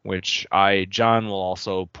 which John will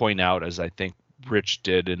also point out, as I think Rich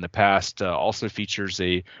did in the past, also features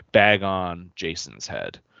a bag on Jason's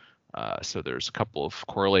head. So there's a couple of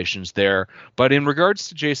correlations there. But in regards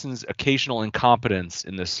to Jason's occasional incompetence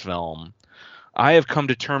in this film, I have come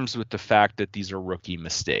to terms with the fact that these are rookie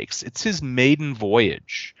mistakes. It's his maiden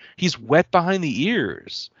voyage. He's wet behind the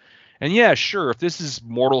ears. And yeah, sure, if this is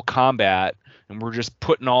Mortal Kombat and we're just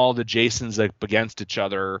putting all the Jasons up against each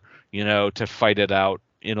other, to fight it out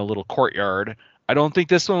in a little courtyard, I don't think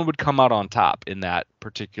this one would come out on top in that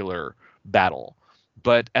particular battle.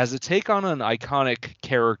 But as a take on an iconic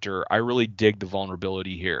character, I really dig the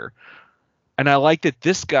vulnerability here. And I like that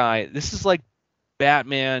this is like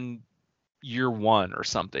Batman Year 1 or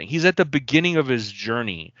something. He's at the beginning of his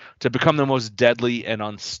journey to become the most deadly and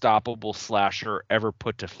unstoppable slasher ever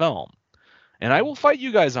put to film. And I will fight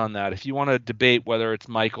you guys on that if you want to debate whether it's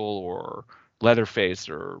Michael or Leatherface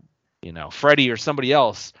or, Freddy or somebody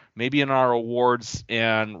else, maybe in our awards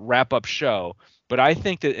and wrap-up show. But I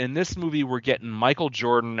think that in this movie, we're getting Michael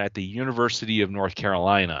Jordan at the University of North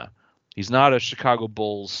Carolina. He's not a Chicago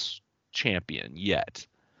Bulls champion yet.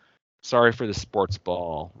 Sorry for the sports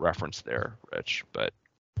ball reference there, Rich. But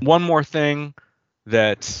one more thing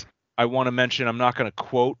that I want to mention, I'm not going to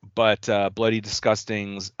quote, but Bloody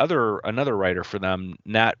Disgusting's another writer for them,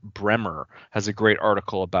 Nat Bremer, has a great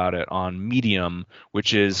article about it on Medium,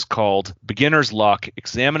 which is called Beginner's Luck,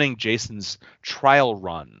 Examining Jason's Trial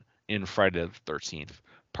Run in Friday the 13th,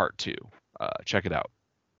 Part 2. Check it out.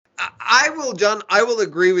 I will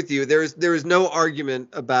agree with you. There is no argument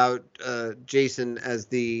about Jason as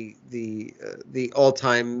the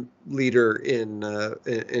all-time leader in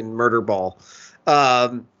murder ball.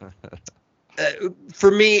 For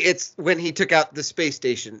me, it's when he took out the space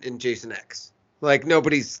station in Jason X. Like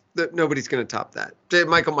nobody's going to top that.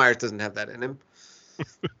 Michael Myers doesn't have that in him.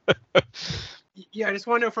 Yeah, I just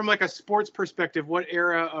want to know from like a sports perspective, what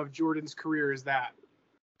era of Jordan's career is that?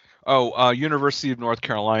 University of North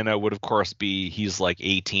Carolina would of course be, he's like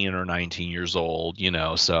 18 or 19 years old,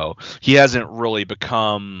 so he hasn't really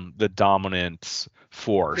become the dominant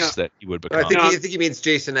force that he would become. I think he means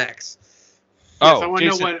Jason X. Yes, I want to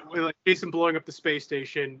know what like Jason blowing up the space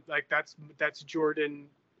station, like that's Jordan.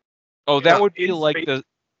 Oh, that would be like the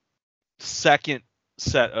second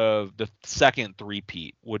set of the second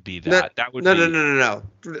three-peat would be that. That would No.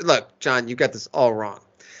 Look, John, you got this all wrong.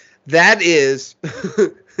 That is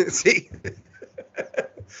see.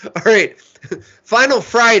 All right. Final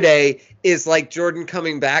Friday is like Jordan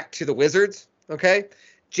coming back to the Wizards, okay?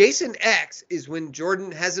 Jason X is when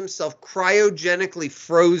Jordan has himself cryogenically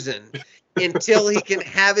frozen until he can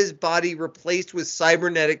have his body replaced with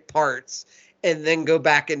cybernetic parts and then go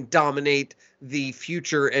back and dominate the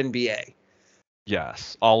future NBA.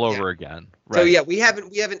 Yes, all over again. Right. So yeah, we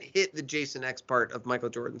haven't hit the Jason X part of Michael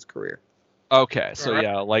Jordan's career. Okay, so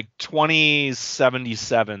like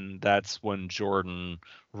 2077, that's when Jordan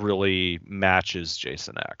really matches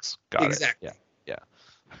Jason X. Got exactly. it. Yeah.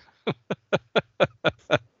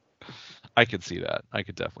 I could see that. I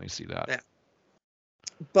could definitely see that. Yeah.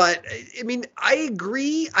 But I mean, I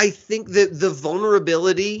agree. I think that the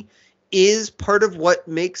vulnerability is part of what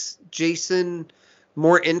makes Jason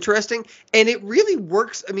more interesting, and it really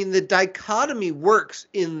works. I mean, the dichotomy works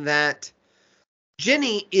in that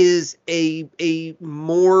Jenny is a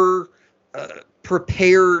more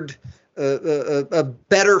prepared, a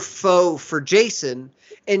better foe for Jason,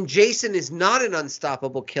 and Jason is not an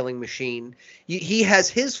unstoppable killing machine. He has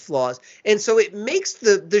his flaws, and so it makes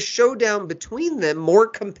the showdown between them more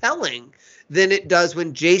compelling than it does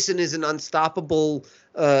when Jason is an unstoppable,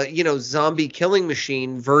 zombie killing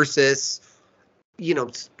machine versus,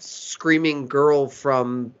 screaming girl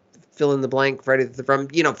from fill in the blank Friday the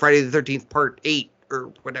 13th part 8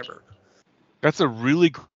 or whatever. That's a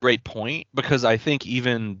really great point, because I think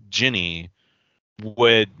even Ginny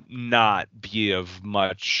would not be of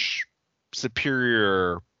much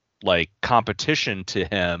superior competition to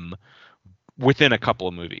him within a couple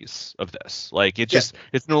of movies of this. Like it's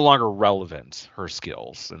no longer relevant, her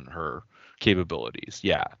skills and her capabilities.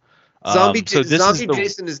 Yeah. Zombie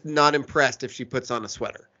Jason is not impressed if she puts on a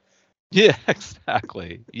sweater. Yeah,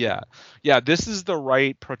 exactly. Yeah. This is the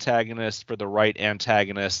right protagonist for the right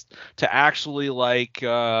antagonist to actually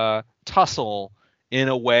tussle in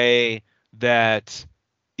a way that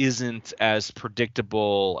isn't as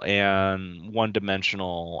predictable and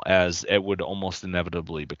one-dimensional as it would almost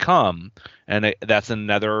inevitably become. And that's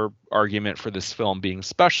another argument for this film being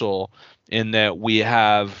special, in that we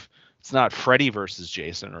have, it's not Freddy versus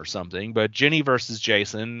Jason or something, but Ginny versus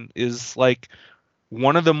Jason is like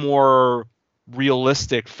one of the more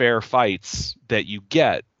realistic fair fights that you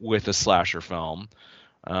get with a slasher film.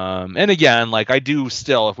 And again, I do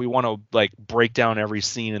still, if we want to break down every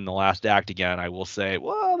scene in the last act again, I will say,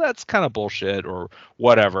 well, that's kind of bullshit or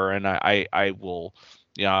whatever. And I will,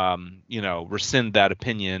 rescind that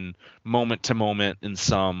opinion moment to moment in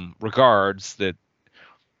some regards, that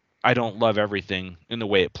I don't love everything in the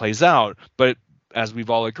way it plays out. But as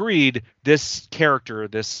we've all agreed, this character,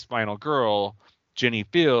 this final girl, Jenny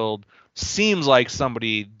Field, seems like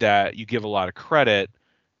somebody that you give a lot of credit,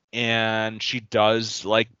 and she does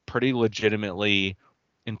pretty legitimately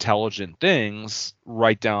intelligent things,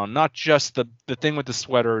 right down not just the thing with the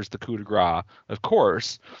sweaters, the coup de grace, of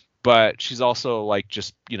course, but she's also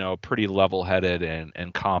just pretty level-headed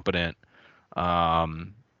and competent opponent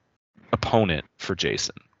for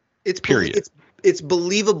Jason. Period. It's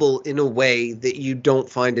believable in a way that you don't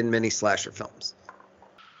find in many slasher films.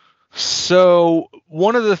 So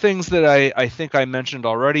one of the things that I think I mentioned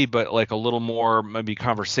already, but a little more maybe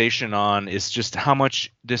conversation on, is just how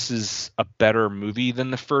much this is a better movie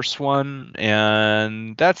than the first one.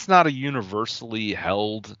 And that's not a universally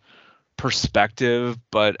held perspective,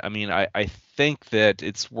 but I mean, I think that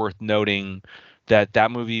it's worth noting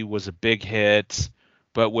that movie was a big hit,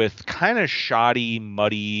 but with kind of shoddy,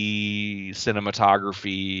 muddy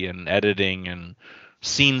cinematography and editing and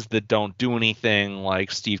scenes that don't do anything,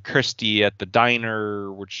 like Steve Christie at the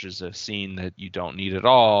diner, which is a scene that you don't need at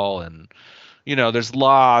all. And, there's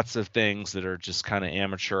lots of things that are just kind of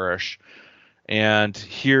amateurish. And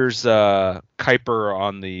here's Kuiper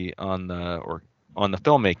on the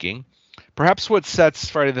filmmaking. Perhaps what sets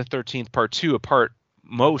Friday the 13th Part 2 apart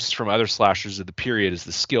most from other slashers of the period is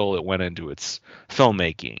the skill that went into its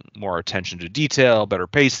filmmaking. More attention to detail, better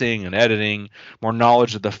pacing and editing, more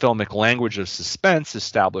knowledge of the filmic language of suspense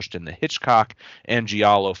established in the Hitchcock and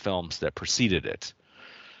Giallo films that preceded it.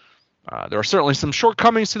 There are certainly some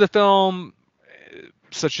shortcomings to the film,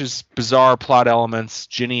 such as bizarre plot elements.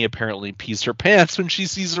 Ginny apparently pees her pants when she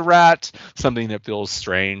sees a rat, something that feels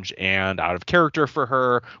strange and out of character for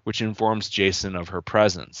her, which informs Jason of her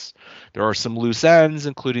presence. There are some loose ends,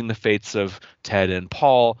 including the fates of Ted and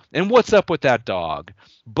Paul, and what's up with that dog.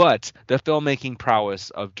 But the filmmaking prowess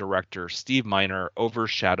of director Steve Miner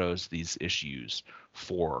overshadows these issues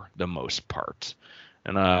for the most part.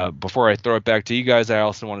 And before I throw it back to you guys, I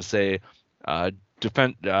also want to say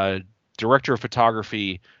director of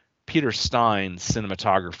photography Peter Stein's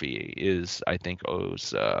cinematography is, I think,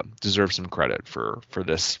 deserves some credit for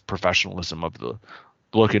this professionalism of the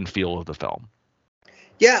look and feel of the film.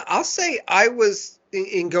 Yeah, I'll say I was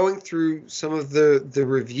in going through some of the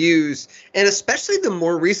reviews, and especially the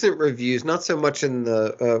more recent reviews, not so much in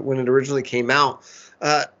the when it originally came out.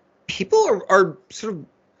 People are sort of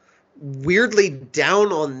weirdly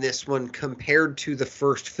down on this one compared to the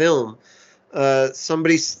first film.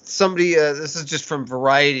 Somebody this is just from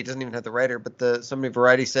Variety, it doesn't even have the writer, but somebody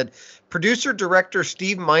Variety said, producer director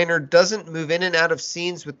Steve Miner doesn't move in and out of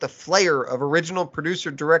scenes with the flair of original producer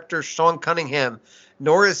director Sean Cunningham,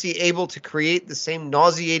 nor is he able to create the same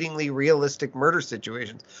nauseatingly realistic murder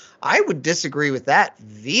situations. I would disagree with that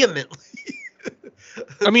vehemently.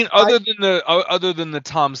 I mean, other than the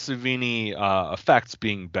Tom Savini effects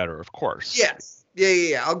being better, of course. Yes.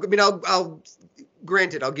 Yeah. I'll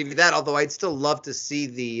granted, I'll give you that. Although I'd still love to see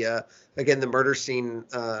the murder scene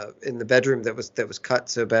in the bedroom that was cut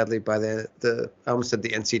so badly by the I almost said the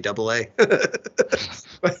NCAA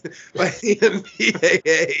by the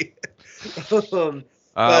MPAA.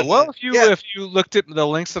 If you looked at the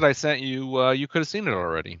links that I sent you, you could have seen it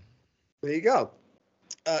already. There you go.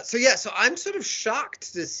 So I'm sort of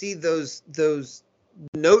shocked to see those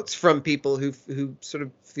notes from people who sort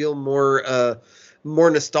of feel more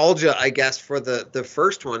nostalgia, I guess, for the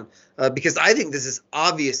first one, because I think this is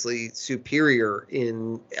obviously superior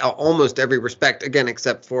in almost every respect, again,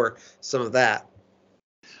 except for some of that.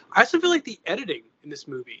 I also feel like the editing in this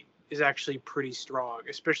movie is actually pretty strong,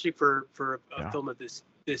 especially for a film of this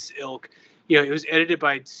ilk. You know, it was edited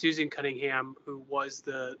by Susan Cunningham, who was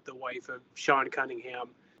the wife of Sean Cunningham.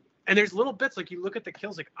 And there's little bits, like you look at the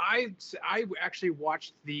kills, like I actually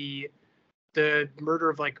watched the murder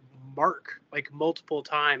of like Mark like multiple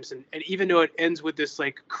times, and even though it ends with this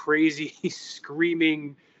like crazy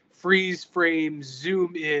screaming freeze frame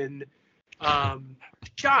zoom in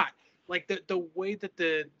shot, like the way that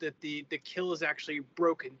the kill is actually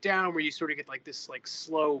broken down, where you sort of get like this like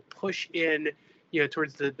slow push in, you know,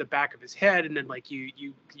 towards the back of his head, and then like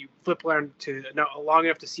you flip around to not long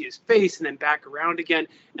enough to see his face, and then back around again,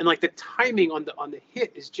 and like the timing on the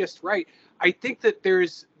hit is just right. I think that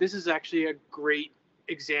this is actually a great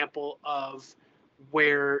example of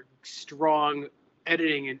where strong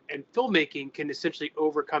editing and filmmaking can essentially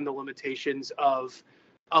overcome the limitations of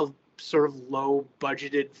a sort of low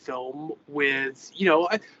budgeted film with, you know,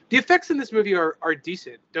 the effects in this movie are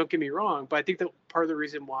decent, don't get me wrong, but I think that part of the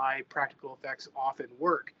reason why practical effects often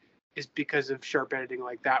work is because of sharp editing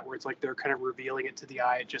like that, where it's like they're kind of revealing it to the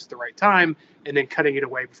eye at just the right time and then cutting it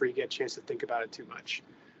away before you get a chance to think about it too much.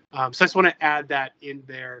 So I just want to add that in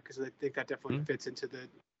there because I think that definitely fits into the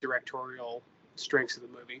directorial strengths of the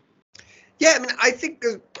movie. Yeah, I mean, I think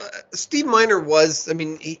Steve Miner was, I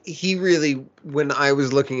mean, he really, when I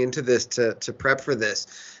was looking into this to prep for this,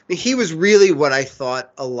 I mean, he was really what I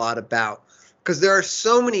thought a lot about, because there are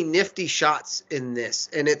so many nifty shots in this,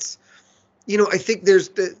 and it's, you know, I think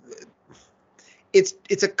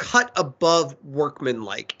it's a cut above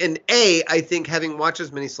workmanlike. And I think having watched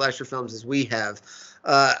as many slasher films as we have,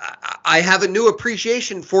 I have a new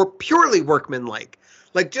appreciation for purely workmanlike.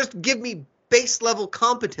 Like, just give me base level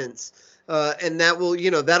competence, and that will, you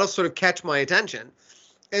know, that'll sort of catch my attention.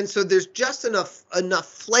 And so there's just enough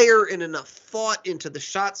flair and enough thought into the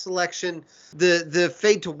shot selection. The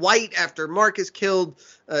fade to white after Mark is killed,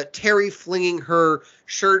 Terry flinging her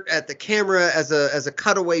shirt at the camera as a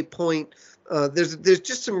cutaway point. There's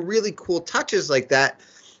just some really cool touches like that.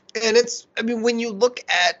 And it's, I mean, when you look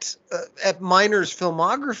at Miner's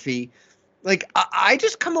filmography, like I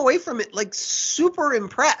just come away from it like super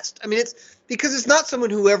impressed. I mean, it's because it's not someone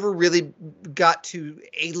who ever really got to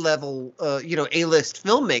A-level, A-list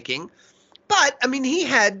filmmaking. But I mean, he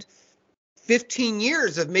had 15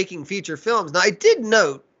 years of making feature films. Now, I did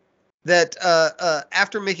note that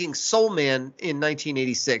after making Soul Man in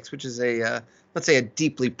 1986, which is a let's say, a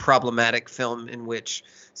deeply problematic film in which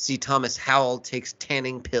C. Thomas Howell takes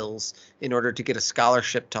tanning pills in order to get a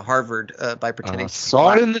scholarship to Harvard by pretending.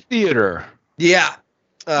 Saw it in the theater. Yeah.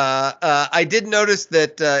 I did notice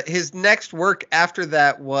that his next work after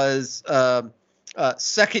that was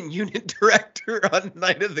second unit director on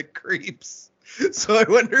Night of the Creeps. So I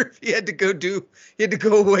wonder if he had to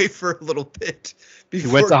go away for a little bit. He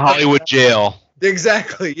went to Hollywood jail.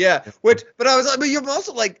 Exactly, yeah. But you're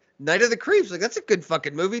also like Night of the Creeps. Like, that's a good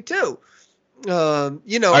fucking movie too. I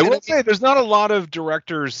will say there's not a lot of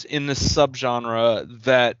directors in this subgenre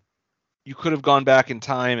that you could have gone back in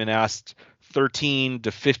time and asked 13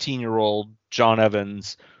 to 15-year-old John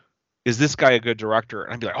Evans, is this guy a good director?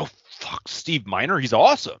 And I'd be like, oh fuck, Steve Miner, he's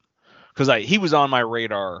awesome, because he was on my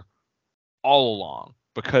radar all along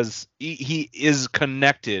because he is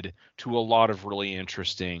connected to a lot of really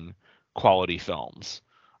interesting quality films.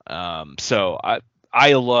 So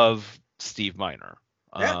I love Steve Miner.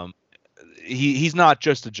 Yeah. He's not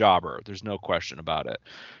just a jobber. There's no question about it.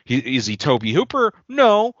 Is he Toby Hooper?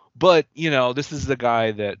 No, but this is the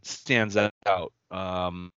guy that stands out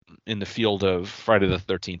in the field of Friday the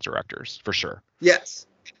 13th directors for sure. Yes.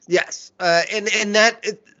 And that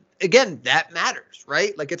again, that matters,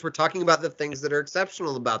 right? Like, we're talking about the things that are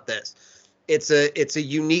exceptional about this. It's a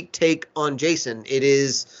unique take on Jason. It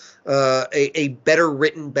is a better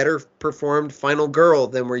written, better performed Final Girl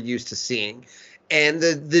than we're used to seeing. And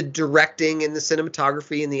the directing and the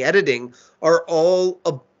cinematography and the editing are all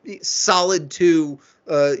solid to,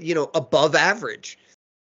 above average.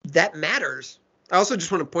 That matters. I also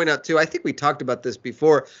just want to point out, too, I think we talked about this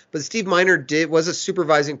before, but Steve Miner was a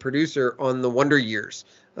supervising producer on The Wonder Years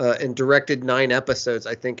and directed 9 episodes,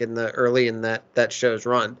 I think, in that show's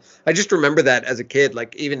run. I just remember that as a kid.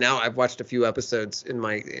 Like, even now, I've watched a few episodes in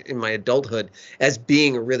my adulthood as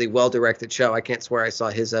being a really well-directed show. I can't swear I saw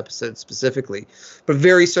his episode specifically, but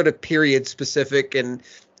very sort of period specific. And,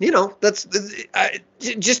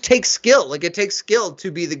 it just takes skill. Like, it takes skill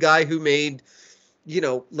to be the guy who made,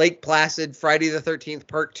 Lake Placid, Friday the 13th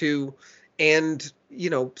Part 2, and,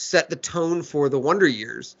 set the tone for The Wonder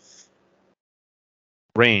Years.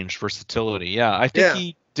 Range, versatility. Yeah, I think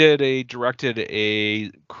he directed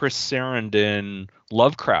a Chris Sarandon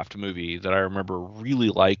Lovecraft movie that I remember really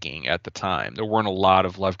liking at the time. There weren't a lot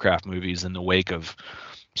of Lovecraft movies in the wake of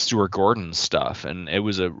Stuart Gordon's stuff, and it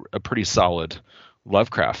was a pretty solid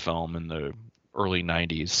Lovecraft film in the early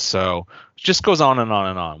 90s. So it just goes on and on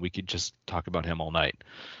and on. We could just talk about him all night.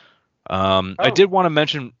 I did want to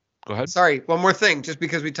mention, go ahead. Sorry, one more thing, just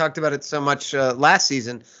because we talked about it so much last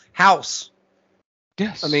season. House.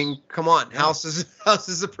 Yes. I mean, come on. House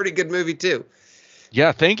is a pretty good movie too.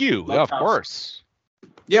 Yeah, thank you. Yeah, of course.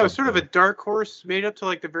 Yeah, it was sort of a dark horse made up to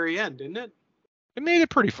like the very end, didn't it? It made it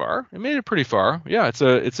pretty far. Yeah,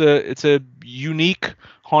 it's a unique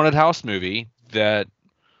haunted house movie that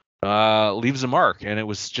leaves a mark, and it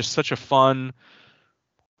was just such a fun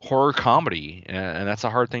horror comedy, and that's a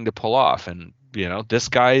hard thing to pull off. And this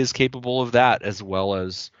guy is capable of that, as well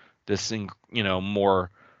as this more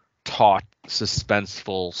taut,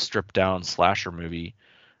 suspenseful, stripped down slasher movie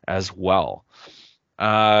as well.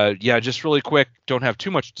 Just really quick, don't have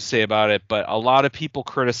too much to say about it, but a lot of people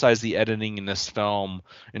criticize the editing in this film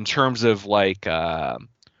in terms of like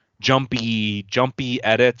jumpy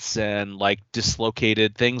edits and like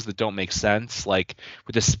dislocated things that don't make sense, like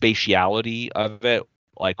with the spatiality of it.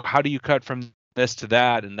 Like, how do you cut from this to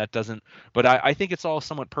that, and that doesn't, but I think it's all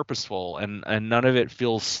somewhat purposeful, and none of it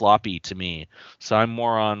feels sloppy to me. So I'm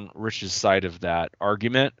more on Rich's side of that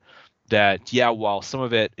argument, that while some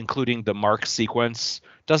of it, including the Mark sequence,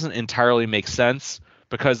 doesn't entirely make sense,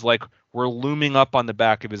 because like we're looming up on the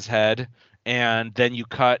back of his head, and then you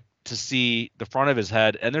cut to see the front of his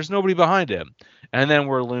head and there's nobody behind him, and then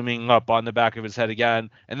we're looming up on the back of his head again,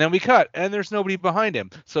 and then we cut and there's nobody behind him.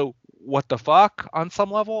 So what the fuck? On some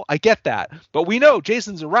level, I get that, but we know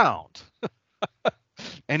Jason's around.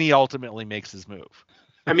 And he ultimately makes his move.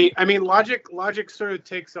 I mean, logic sort of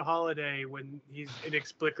takes a holiday when he's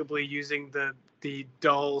inexplicably using the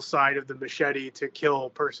dull side of the machete to kill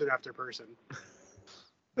person after person.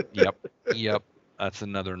 Yep. That's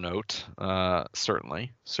another note.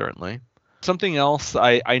 Certainly. Something else.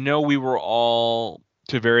 I know we were all,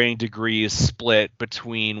 to varying degrees, split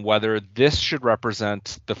between whether this should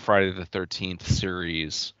represent the Friday the 13th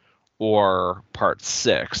series or Part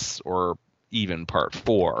 6 or even Part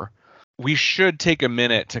 4. We should take a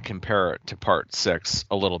minute to compare it to Part 6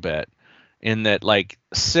 a little bit, in that like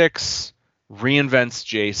 6 reinvents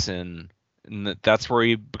Jason, and that's where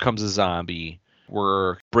he becomes a zombie.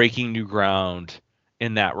 We're breaking new ground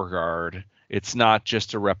in that regard. It's not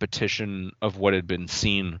just a repetition of what had been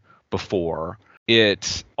seen before.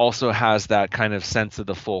 It also has that kind of sense of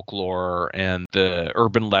the folklore and the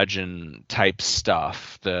urban legend type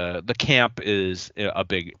stuff. The camp is a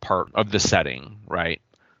big part of the setting, right?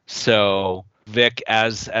 So Vic,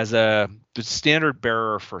 as the standard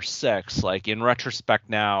bearer for 6, like in retrospect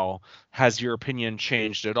now, has your opinion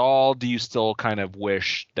changed at all? Do you still kind of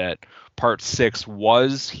wish that part 6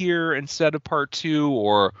 was here instead of part 2,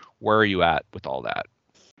 or where are you at with all that?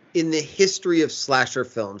 In the history of slasher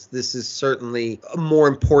films, this is certainly a more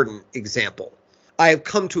important example. I have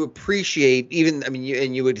come to appreciate,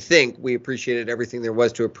 you would think we appreciated everything there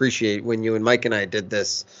was to appreciate when you and Mike and I did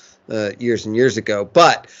this years and years ago.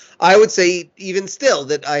 But I would say even still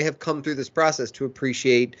that I have come through this process to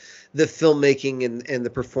appreciate the filmmaking and the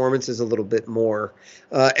performances a little bit more.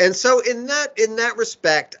 And so in that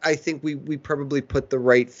respect, I think we probably put the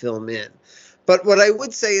right film in. But what I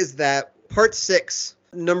would say is that part 6,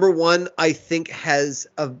 number 1, I think has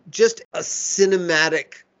just a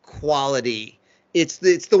cinematic quality. It's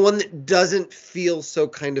the one that doesn't feel so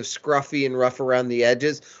kind of scruffy and rough around the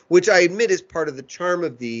edges, which I admit is part of the charm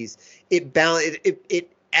of these.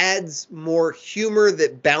 It adds more humor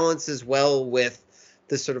that balances well with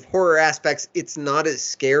the sort of horror aspects. It's not as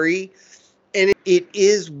scary, and it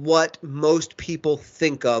is what most people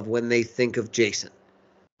think of when they think of Jason.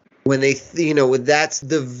 When they, that's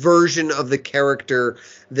the version of the character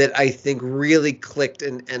that I think really clicked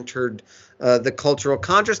and entered the cultural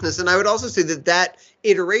consciousness. And I would also say that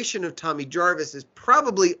iteration of Tommy Jarvis is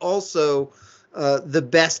probably also the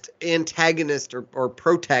best antagonist or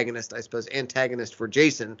protagonist, I suppose, antagonist for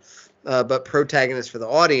Jason, but protagonist for the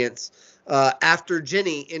audience after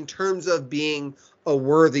Jenny in terms of being a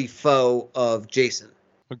worthy foe of Jason.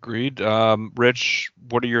 Agreed. Rich,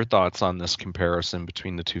 what are your thoughts on this comparison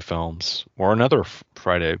between the two films or another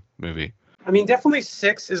Friday movie? I mean, definitely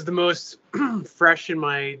 6 is the most fresh in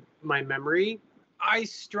my memory. I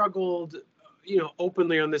struggled,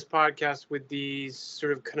 openly on this podcast with the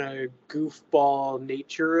sort of kind of goofball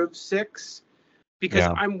nature of 6 because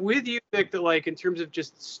I'm with you, Vic, that like in terms of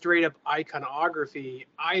just straight up iconography,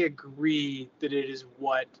 I agree that it is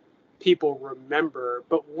what people remember,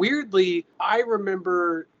 but weirdly I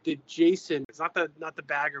remember the Jason, it's not the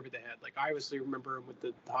bag over the head, like I obviously remember him with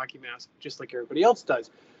the hockey mask just like everybody else does,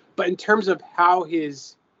 but in terms of how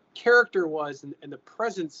his character was and the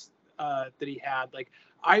presence that he had, like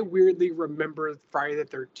I weirdly remember Friday the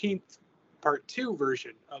 13th part 2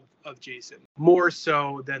 version of Jason more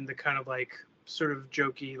so than the kind of like sort of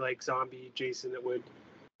jokey like zombie Jason that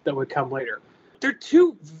would come later. They're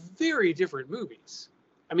two very different movies.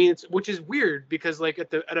 I mean, which is weird because like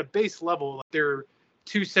at a base level, like, their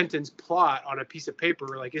 2-sentence plot on a piece of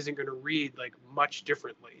paper like isn't going to read like much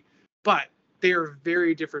differently. But they are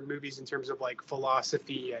very different movies in terms of like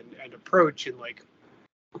philosophy and approach and like,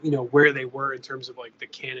 where they were in terms of like the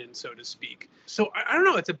canon, so to speak. So I don't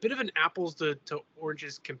know. It's a bit of an apples to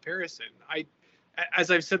oranges comparison. As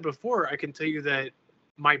I've said before, I can tell you that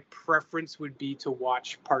my preference would be to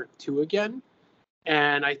watch part 2 again.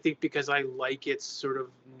 And I think because I like its sort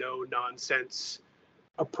of no-nonsense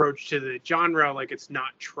approach to the genre, like it's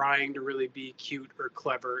not trying to really be cute or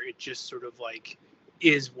clever. It just sort of like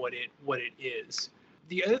is what it is.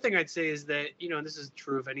 The other thing I'd say is that, and this is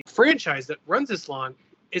true of any franchise that runs this long,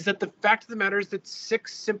 is that the fact of the matter is that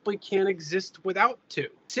 6 simply can't exist without 2.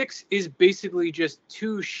 6 is basically just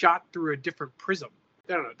 2 shot through a different prism.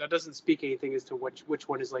 I don't know. That doesn't speak anything as to which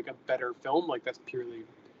one is like a better film. Like that's purely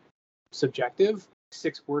subjective.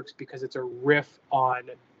 6 works because it's a riff on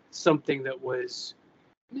something that was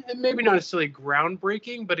maybe not necessarily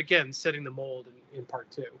groundbreaking, but again, setting the mold in part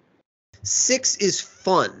 2. 6 is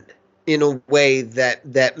fun in a way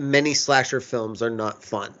that many slasher films are not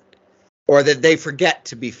fun, or that they forget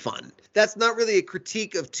to be fun. That's not really a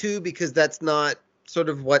critique of 2 because that's not sort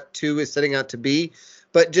of what 2 is setting out to be.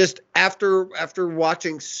 But just after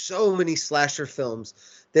watching so many slasher films,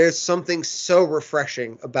 there's something so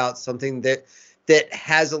refreshing about something that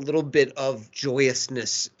has a little bit of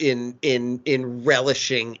joyousness in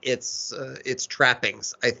relishing its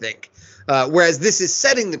trappings, I think. Whereas this is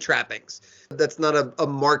setting the trappings. That's not a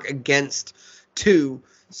mark against 2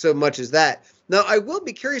 so much as that. Now, I will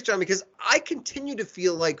be curious, John, because I continue to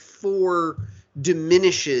feel like 4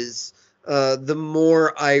 diminishes the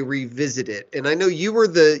more I revisit it. And I know you were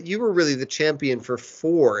really the champion for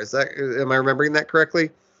 4. Am I remembering that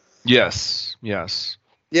correctly? Yes.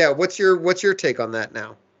 Yeah, what's your take on that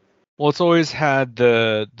now? Well, it's always had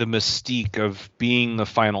the mystique of being the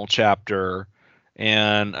final chapter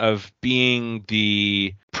and of being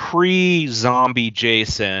the pre-zombie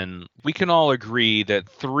Jason. We can all agree that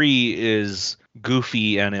 3 is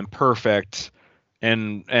goofy and imperfect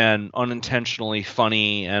and unintentionally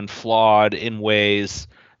funny and flawed in ways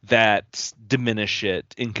that diminish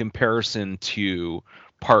it in comparison to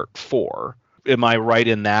part 4. Am I right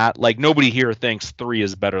in that? Like, nobody here thinks 3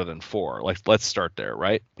 is better than 4. Like, let's start there,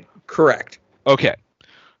 right? Correct. Okay.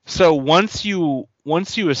 So once you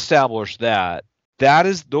establish that,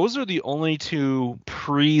 those are the only 2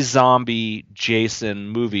 pre-zombie Jason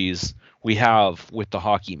movies we have with the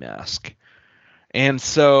hockey mask. And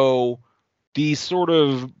so the sort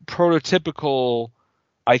of prototypical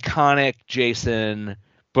iconic Jason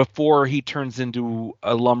before he turns into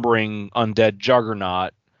a lumbering undead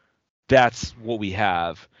juggernaut, that's what we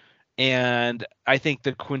have. And I think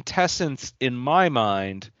the quintessence in my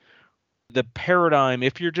mind, the paradigm,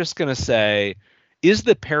 if you're just going to say, is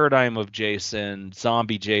the paradigm of Jason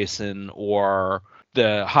zombie Jason or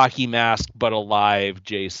the hockey mask but alive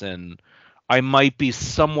Jason, I might be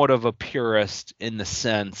somewhat of a purist in the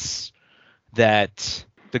sense that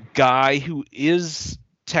the guy who is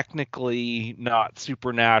technically not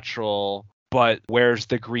supernatural but wears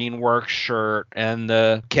the green work shirt and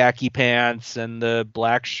the khaki pants and the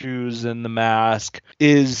black shoes and the mask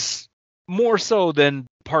is more so than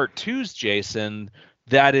part 2's Jason.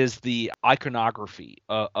 That is the iconography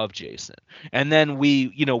of Jason. And then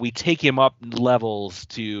we take him up levels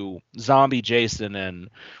to zombie Jason and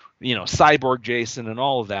cyborg Jason and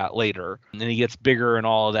all of that later, and then he gets bigger and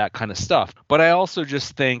all of that kind of stuff. But I also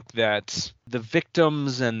just think that the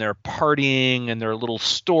victims and their partying and their little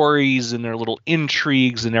stories and their little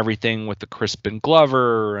intrigues and everything with the Crispin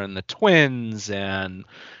Glover and the twins and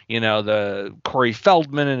the Corey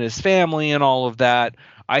Feldman and his family and all of that,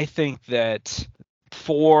 I think that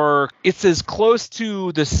it's as close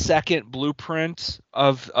to the second blueprint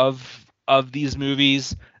of these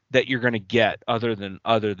movies that you're going to get other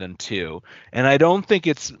than 2. And I don't think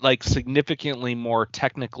it's like significantly more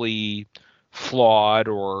technically flawed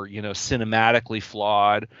or cinematically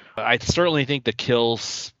flawed. I certainly think the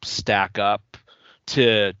kills stack up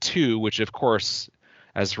to 2, which of course,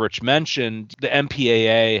 as Rich mentioned, the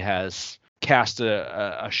MPAA has cast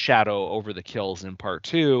a shadow over the kills in part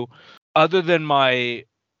 2. Other than my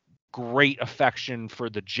great affection for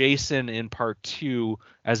the Jason in part 2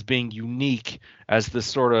 as being unique as the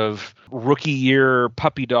sort of rookie year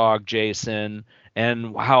puppy dog Jason,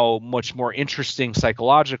 and how much more interesting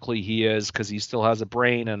psychologically he is because he still has a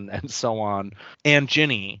brain and so on. And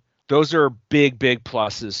Ginny, those are big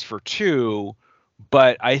pluses for 2.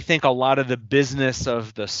 But I think a lot of the business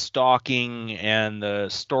of the stalking and the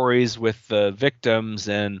stories with the victims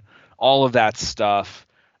and all of that stuff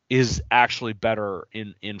is actually better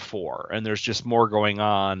in 4, and there's just more going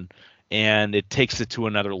on, and it takes it to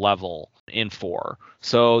another level in 4.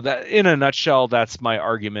 So that, in a nutshell, that's my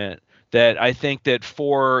argument, that I think that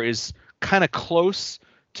 4 is kind of close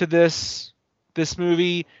to this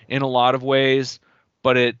movie in a lot of ways,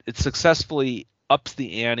 but it successfully ups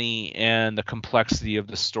the ante and the complexity of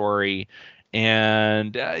the story.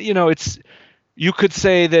 And you could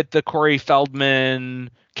say that the Corey Feldman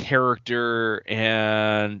character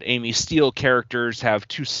and Amy Steele characters have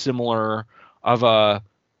too similar of a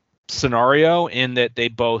scenario in that they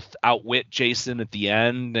both outwit Jason at the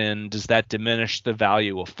end, and does that diminish the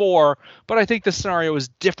value of 4? But I think the scenario is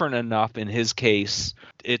different enough in his case.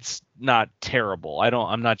 It's not terrible.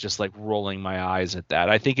 I'm not just like rolling my eyes at that.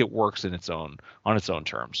 I think it works on its own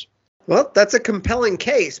terms. Well, that's a compelling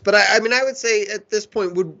case, but I mean, I would say at this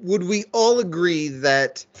point, would we all agree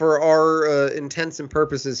that for our intents and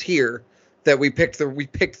purposes here, that we picked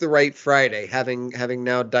the right Friday, having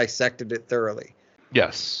now dissected it thoroughly?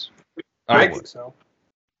 Yes, I think so.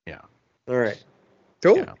 Yeah. All right.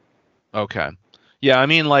 Cool. Yeah. Okay. Yeah, I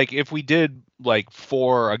mean, like, if we did like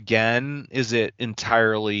 4 again, is it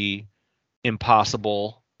entirely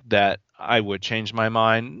impossible that I would change my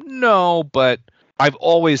mind? No, but I've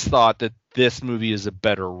always thought that this movie is a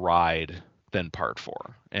better ride than part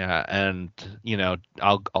 4. And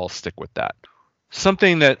I'll stick with that.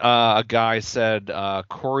 Something that a guy said,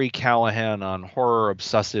 Corey Callahan on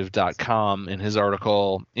horrorobsessive.com in his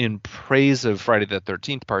article in praise of Friday the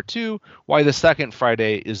 13th Part 2, why the second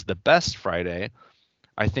Friday is the best Friday.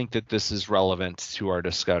 I think that this is relevant to our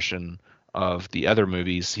discussion of the other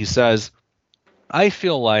movies. He says, I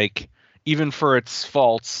feel like, even for its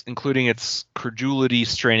faults, including its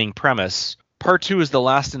credulity-straining premise, Part 2 is the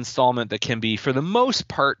last installment that can be, for the most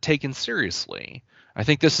part, taken seriously. I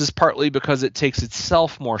think this is partly because it takes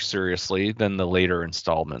itself more seriously than the later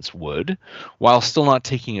installments would, while still not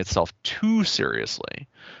taking itself too seriously.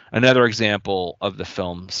 Another example of the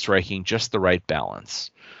film striking just the right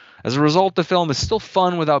balance. As a result, the film is still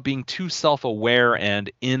fun without being too self-aware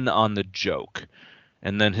and in on the joke.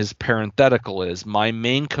 And then his parenthetical is, my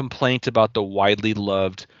main complaint about the widely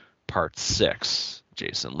loved Part 6,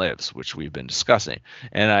 Jason Lives, which we've been discussing.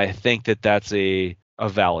 And I think that that's a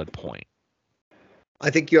valid point. I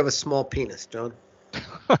think you have a small penis, John.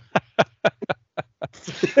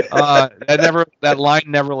 That line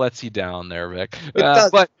never lets you down there, Vic.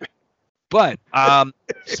 But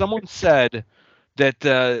someone said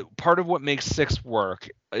that part of what makes 6 work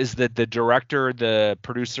is that the director, the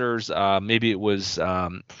producers, maybe it was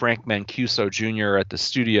Frank Mancuso Jr. at the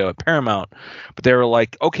studio at Paramount, but they were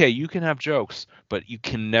like, okay, you can have jokes, but you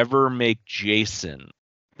can never make Jason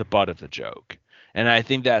the butt of the joke. And I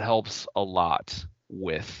think that helps a lot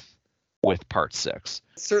with Part 6.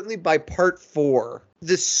 Certainly by Part 4,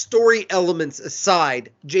 the story elements aside,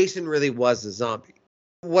 Jason really was a zombie.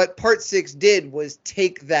 What Part 6 did was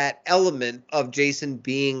take that element of Jason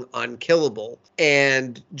being unkillable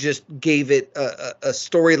and just gave it a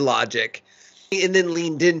story logic, and then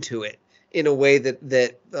leaned into it in a way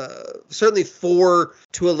that certainly 4,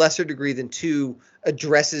 to a lesser degree than 2,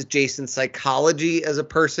 addresses Jason's psychology as a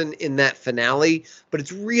person in that finale, but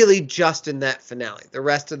it's really just in that finale. The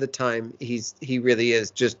rest of the time, he really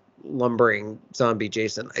is just lumbering zombie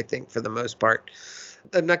Jason, I think, for the most part.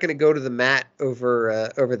 I'm not going to go to the mat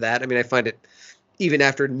over that. I mean, I find it, even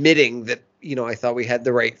after admitting that, I thought we had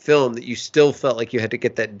the right film, that you still felt like you had to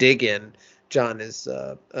get that dig in. John is,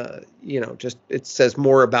 just, it says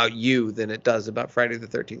more about you than it does about Friday the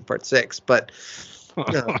 13th Part 6. But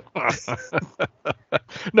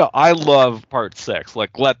no, I love Part 6.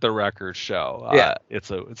 Like, let the record show. Yeah.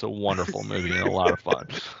 It's a wonderful movie and a lot of fun.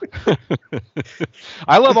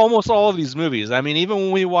 I love almost all of these movies. I mean, even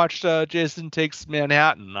when we watched Jason Takes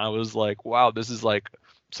Manhattan, I was like, wow, this is like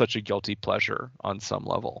such a guilty pleasure on some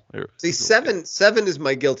level. See, seven is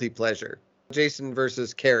my guilty pleasure. Jason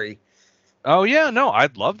versus Carrie. Oh yeah, no, I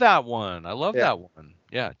love that one. I love that one.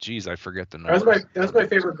 Yeah, geez, I forget the numbers. That was my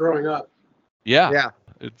favorite growing up. Yeah.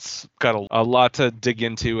 It's got a lot to dig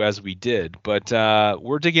into as we did, but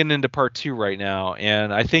we're digging into Part 2 right now,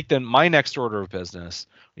 and I think then my next order of business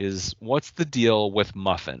is, what's the deal with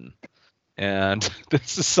Muffin? And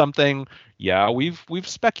this is something, we've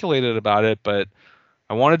speculated about it, but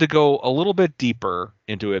I wanted to go a little bit deeper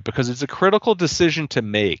into it because it's a critical decision to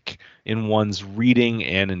make in one's reading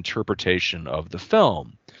and interpretation of the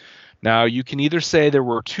film. Now, you can either say there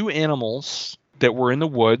were 2 animals that were in the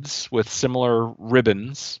woods with similar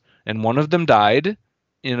ribbons, and one of them died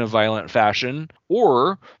in a violent fashion,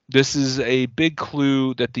 or this is a big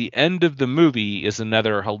clue that the end of the movie is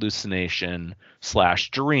another hallucination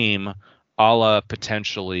 / dream, a la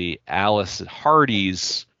potentially Alice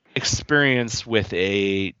Hardy's experience with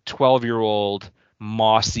a 12-year-old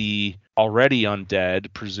mossy, already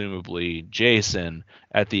undead, presumably Jason,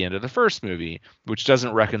 at the end of the first movie, which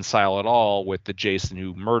doesn't reconcile at all with the Jason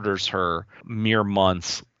who murders her mere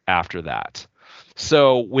months after that.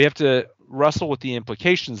 So we have to wrestle with the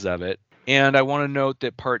implications of it. And I want to note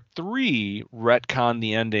that Part 3 retconned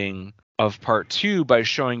the ending of Part 2 by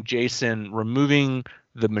showing Jason removing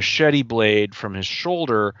the machete blade from his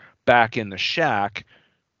shoulder back in the shack,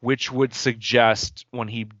 which would suggest when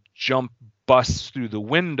he busts through the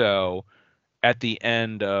window at the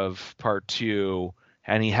end of Part 2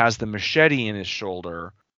 and he has the machete in his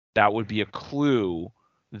shoulder, that would be a clue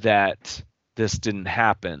that this didn't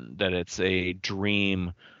happen, that it's a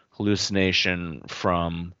dream hallucination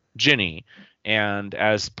from Ginny. And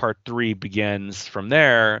as Part 3 begins from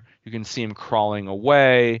there, you can see him crawling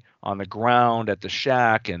away on the ground at the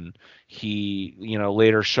shack, and he,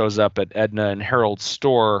 later shows up at Edna and Harold's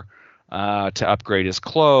store to upgrade his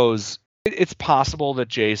clothes. It's possible that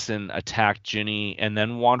Jason attacked Ginny and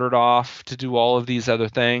then wandered off to do all of these other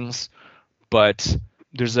things, but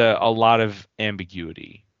there's a lot of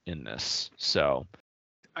ambiguity in this. So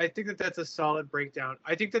I think that that's a solid breakdown.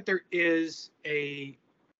 I think that there is a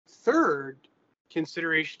third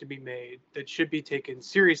consideration to be made that should be taken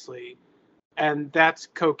seriously, and that's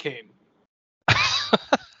cocaine.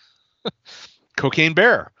 Cocaine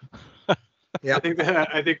Bear. Yeah. I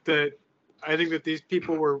think that these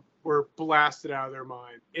people were blasted out of their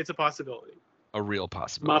mind. It's a possibility. A real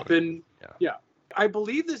possibility. Muffin. Yeah. I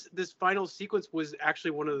believe this final sequence was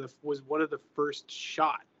actually one of the first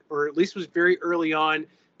shot, or at least was very early on,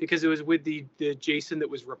 because it was with the Jason that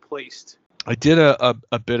was replaced. I did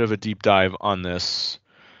a bit of a deep dive on this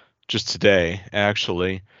just today,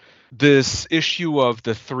 actually. This issue of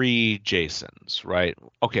the 3 Jasons, right?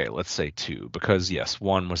 Okay, let's say 2, because yes,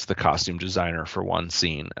 one was the costume designer for one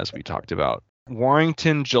scene, as we talked about.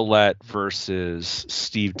 Warrington Gillette versus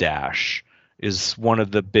Steve Dash is one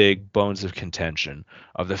of the big bones of contention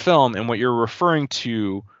of the film. And what you're referring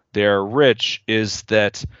to there, Rich, is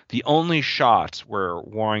that the only shot where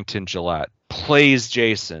Warrington Gillette plays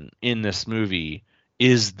Jason in this movie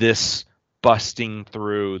is this busting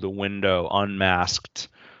through the window, unmasked,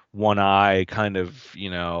 one eye kind of,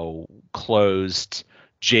 closed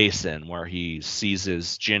Jason, where he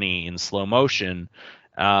seizes Ginny in slow motion,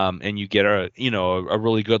 and you get a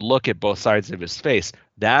really good look at both sides of his face.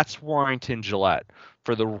 That's Warrington Gillette.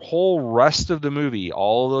 For the whole rest of the movie,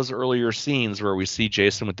 all those earlier scenes where we see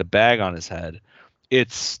Jason with the bag on his head,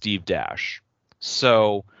 it's Steve Dash.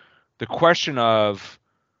 So the question of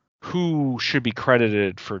who should be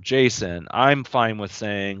credited for Jason, I'm fine with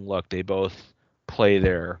saying, look, they both play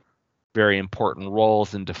their very important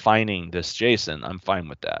roles in defining this Jason. I'm fine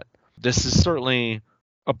with that. This is certainly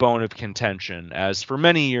a bone of contention, as for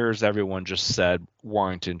many years everyone just said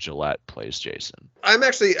Warrington Gillette plays Jason. I'm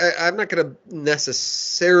not going to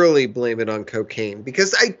necessarily blame it on cocaine,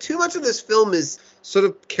 because too much of this film is sort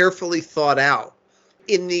of carefully thought out.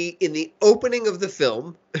 In the opening of the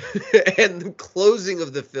film and the closing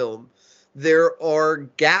of the film, there are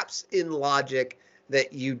gaps in logic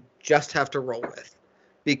that you just have to roll with,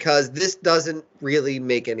 because this doesn't really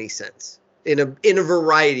make any sense in a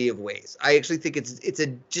variety of ways. I actually think it's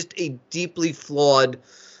just a deeply flawed,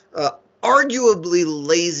 arguably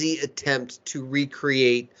lazy attempt to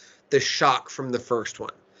recreate the shock from the first one.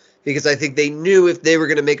 Because I think they knew if they were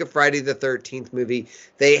going to make a Friday the 13th movie,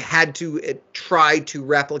 they had to try to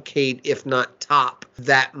replicate, if not top,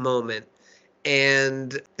 that moment.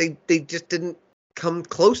 And they just didn't come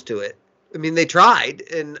close to it. I mean, they tried,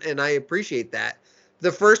 and I appreciate that.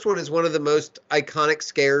 The first one is one of the most iconic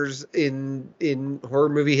scares in horror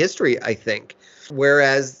movie history, I think.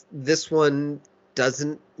 Whereas this one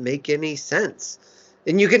doesn't make any sense.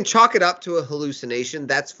 And you can chalk it up to a hallucination.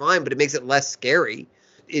 That's fine, but it makes it less scary.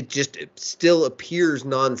 It still appears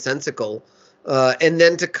nonsensical. And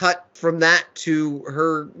then to cut from that to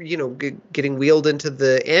her, getting wheeled into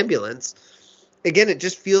the ambulance, again, it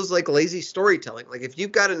just feels like lazy storytelling. Like, if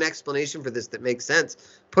you've got an explanation for this that makes sense,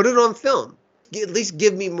 put it on film. At least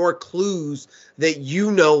give me more clues that you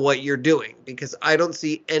know what you're doing, because I don't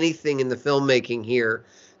see anything in the filmmaking here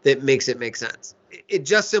that makes it make sense. It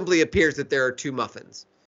just simply appears that there are two muffins.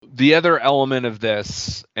 The other element of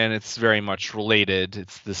this, and it's very much related,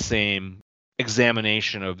 it's the same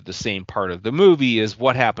examination of the same part of the movie, is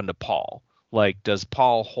what happened to Paul. Like, does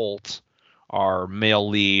Paul Holt, our male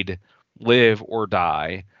lead, live or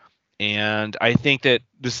die? And I think that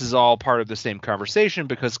this is all part of the same conversation,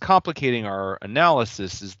 because complicating our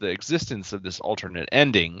analysis is the existence of this alternate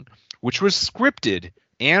ending, which was scripted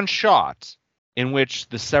and shot, in which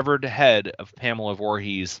the severed head of Pamela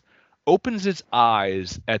Voorhees opens its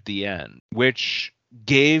eyes at the end, which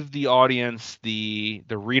gave the audience, the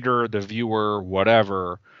reader, the viewer,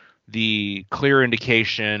 whatever, the clear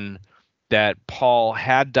indication that Paul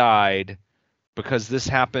had died, because this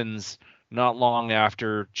happens not long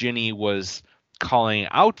after Ginny was calling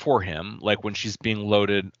out for him, like when she's being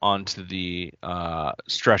loaded onto the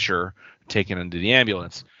stretcher, taken into the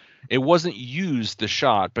ambulance. It wasn't used, the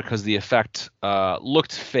shot, because the effect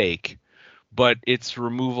looked fake, but its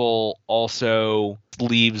removal also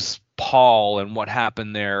leaves Paul and what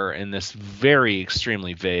happened there in this very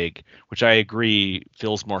extremely vague, which I agree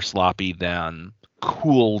feels more sloppy than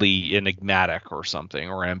coolly enigmatic or something,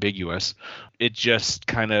 or ambiguous. It just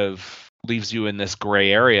kind of leaves you in this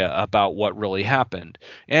gray area about what really happened.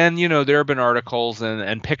 And, there have been articles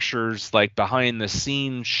and pictures, like behind the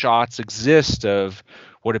scenes shots exist of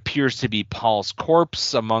what appears to be Paul's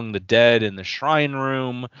corpse among the dead in the shrine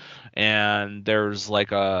room. And there's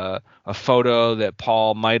like a photo that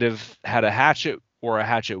Paul might have had a hatchet or a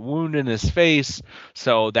hatchet wound in his face.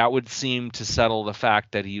 So that would seem to settle the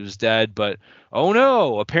fact that he was dead. But oh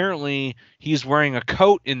no, apparently he's wearing a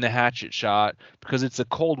coat in the hatchet shot, because it's a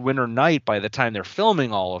cold winter night by the time they're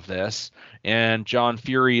filming all of this, and John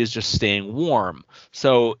Fury is just staying warm.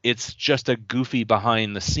 So it's just a goofy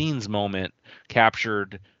behind the scenes moment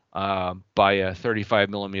captured by a 35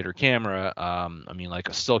 millimeter camera. Like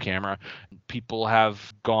a still camera. People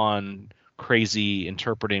have gone crazy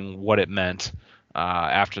interpreting what it meant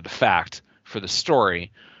after the fact for the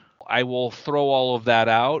story. I will throw all of that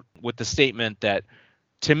out with the statement that,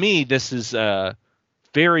 to me, this is a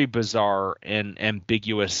very bizarre and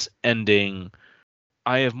ambiguous ending.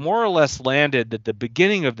 I have more or less landed that the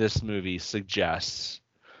beginning of this movie suggests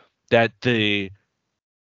that the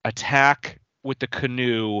attack with the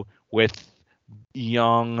canoe with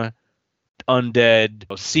young, undead,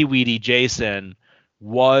 seaweedy Jason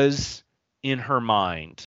was in her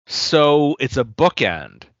mind. So it's a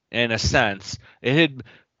bookend, in a sense.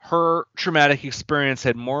 Her traumatic experience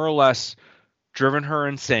had more or less driven her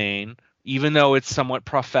insane, even though it's somewhat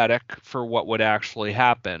prophetic for what would actually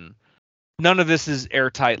happen. None of this is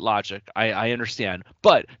airtight logic. I understand.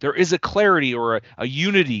 But there is a clarity or a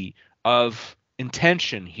unity of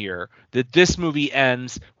intention here that this movie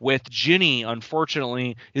ends with Ginny,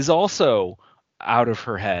 unfortunately, is also out of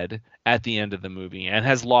her head at the end of the movie and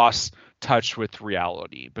has lost touch with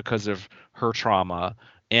reality because of her trauma.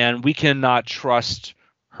 And we cannot trust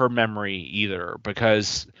her memory either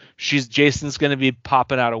because Jason's going to be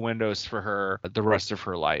popping out of windows for her the rest of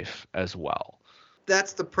her life as well.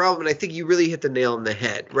 That's the problem, and I think you really hit the nail on the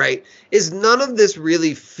head, right? Is none of this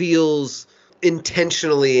really feels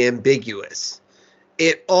intentionally ambiguous.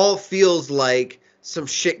 It all feels like some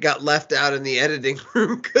shit got left out in the editing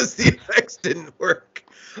room because the effects didn't work.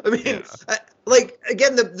 I mean,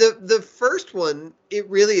 again, the first one, it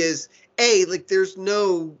really is, there's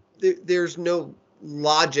no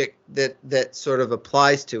logic that sort of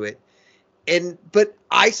applies to it. But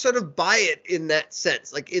I sort of buy it in that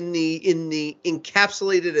sense, like in the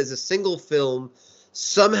encapsulated as a single film,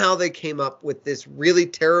 somehow they came up with this really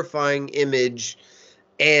terrifying image,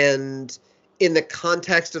 and in the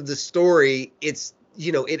context of the story, it's,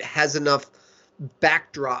 it has enough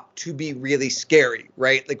backdrop to be really scary,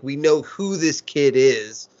 right? Like, we know who this kid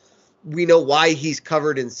is. We know why he's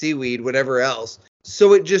covered in seaweed, whatever else.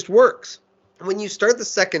 So it just works. When you start the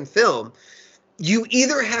second film, you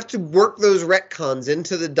either have to work those retcons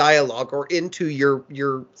into the dialogue or into your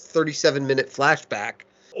 37-minute flashback,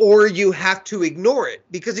 or you have to ignore it.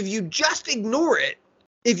 Because if you just ignore it,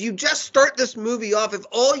 if you just start this movie off, if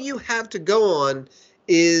all you have to go on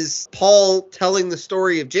is Paul telling the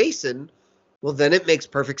story of Jason, well, then it makes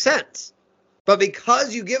perfect sense. But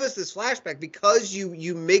because you give us this flashback, because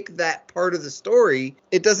you make that part of the story,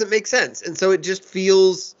 it doesn't make sense. And so it just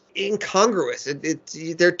feels incongruous.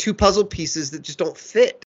 They're two puzzle pieces that just don't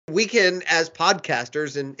fit. We can, as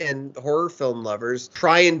podcasters and horror film lovers,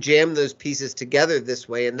 try and jam those pieces together this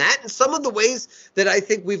way and that, and some of the ways that I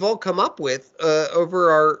think we've all come up with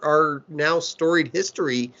over our now storied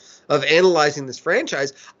history of analyzing this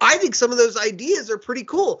franchise. I think some of those ideas are pretty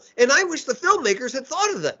cool, and I wish the filmmakers had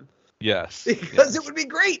thought of them. Yes. Because it would be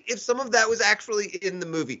great if some of that was actually in the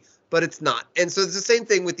movie, but it's not. And so it's the same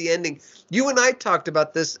thing with the ending. You and I talked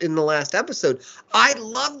about this in the last episode. I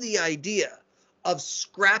love the idea of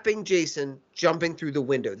scrapping Jason jumping through the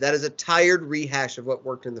window. That is a tired rehash of what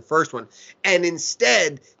worked in the first one. And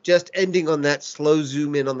instead, just ending on that slow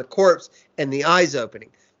zoom in on the corpse and the eyes opening.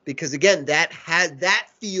 Because again, that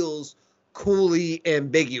feels coolly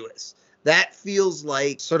ambiguous. That feels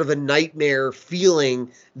like sort of a nightmare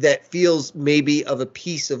feeling that feels maybe of a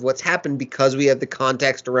piece of what's happened because we have the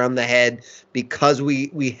context around the head, because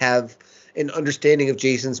we have an understanding of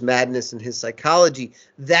Jason's madness and his psychology.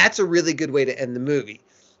 That's a really good way to end the movie.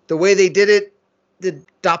 The way they did it, the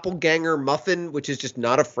doppelgänger muffin, which is just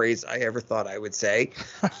not a phrase I ever thought I would say.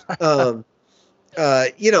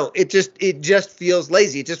 It just feels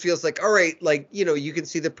lazy. It just feels like, all right, like, you can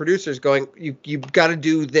see the producers going, you've got to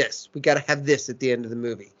do this. We got to have this at the end of the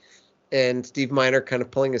movie. And Steve Miner kind of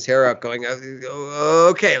pulling his hair out going,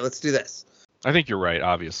 okay, let's do this. I think you're right,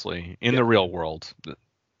 obviously, in the real world.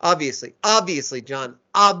 Obviously, John,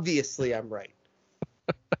 obviously I'm right.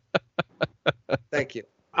 Thank you.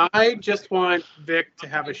 I just want Vic to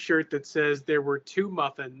have a shirt that says there were two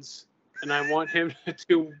muffins, and I want him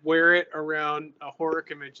to wear it around a horror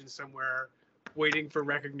convention somewhere waiting for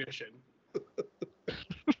recognition.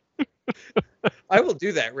 I will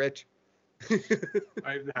do that, Rich.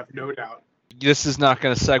 I have no doubt. This is not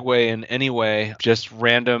going to segue in any way, just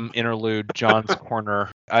random interlude, John's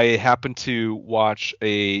Corner. I happened to watch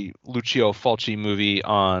a Lucio Fulci movie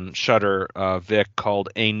on Shudder, Vic, called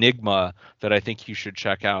Enigma, that I think you should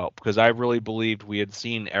check out, because I really believed we had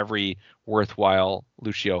seen every worthwhile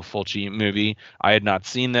Lucio Fulci movie. I had not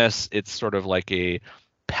seen this. It's sort of like a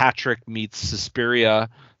Patrick meets Suspiria,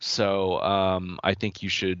 so I think you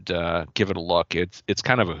should give it a look. It's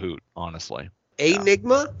kind of a hoot, honestly.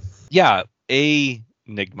 Enigma? Yeah,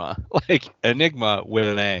 Enigma, like Enigma with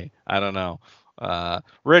an A. I don't know.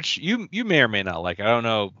 Rich, you may or may not like it. I don't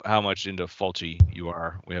know how much into Fulci you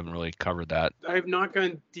are. We haven't really covered that. I have not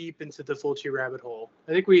gone deep into the Fulci rabbit hole.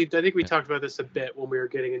 I think we talked about this a bit when we were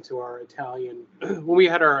getting into our Italian, when we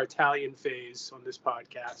had our Italian phase on this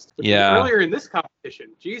podcast. Yeah. Earlier in this competition,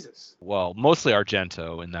 Jesus. Well, mostly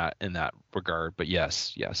Argento in that regard, but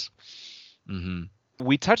yes. Mm-hmm.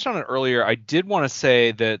 We touched on it earlier. I did want to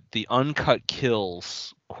say that the uncut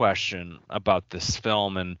kills question about this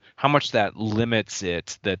film and how much that limits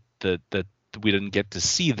it, that we didn't get to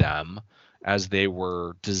see them as they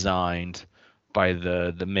were designed. by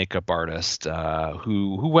the makeup artist,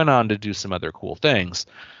 who went on to do some other cool things.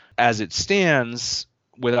 As it stands,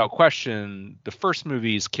 without question, the first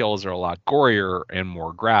movie's kills are a lot gorier and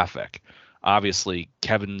more graphic. Obviously,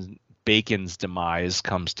 Kevin Bacon's demise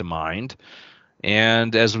comes to mind.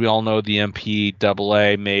 And as we all know, the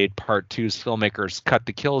MPAA made Part 2's filmmakers cut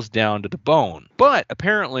the kills down to the bone. But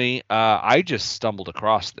apparently, I just stumbled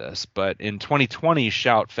across this, but in 2020,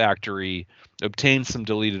 Shout Factory obtained some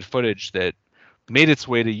deleted footage that made its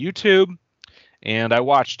way to YouTube, and I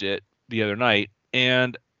watched it the other night.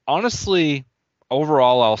 And honestly,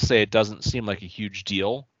 overall, I'll say it doesn't seem like a huge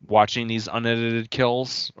deal watching these unedited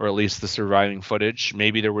kills, or at least the surviving footage.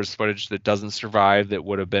 Maybe there was footage that doesn't survive that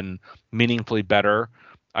would have been meaningfully better.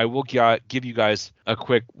 I will give you guys a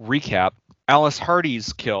quick recap. Alice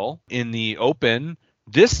Hardy's kill in the open,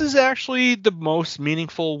 this is actually the most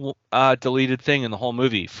meaningful deleted thing in the whole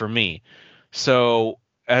movie for me. So,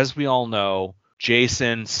 as we all know,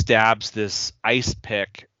 Jason stabs this ice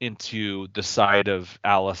pick into the side of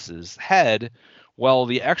Alice's head. Well,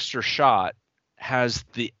 the extra shot has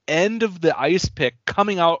the end of the ice pick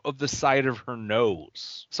coming out of the side of her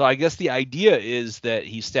nose. So I guess the idea is that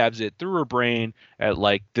he stabs it through her brain at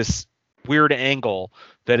like this weird angle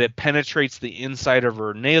that it penetrates the inside of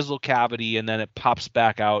her nasal cavity and then it pops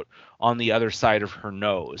back out on the other side of her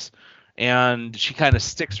nose. And she kind of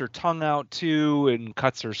sticks her tongue out too and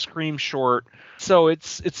cuts her scream short. So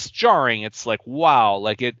it's jarring. It's like, wow,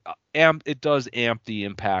 like it does amp the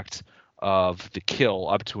impact of the kill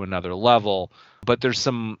up to another level. But there's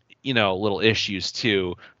some, little issues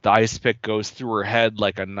too. The ice pick goes through her head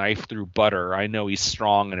like a knife through butter. I know he's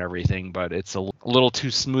strong and everything, but it's a little too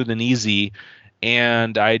smooth and easy.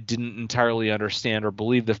 And I didn't entirely understand or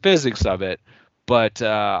believe the physics of it. But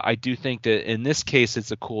I do think that in this case,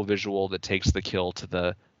 it's a cool visual that takes the kill to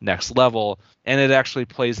the next level. And it actually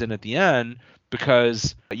plays in at the end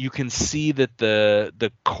because you can see that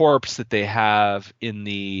the corpse that they have in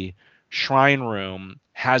the shrine room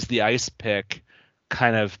has the ice pick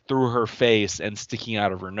kind of through her face and sticking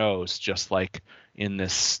out of her nose, just like in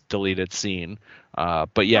this deleted scene.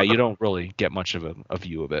 But yeah, you don't really get much of a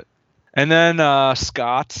view of it. And then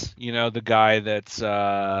Scott, the guy that's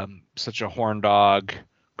such a horn dog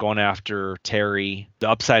going after Terry, the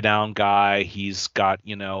upside down guy, he's got,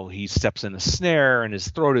 he steps in a snare and his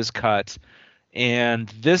throat is cut. And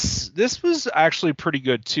this was actually pretty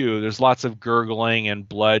good too. There's lots of gurgling and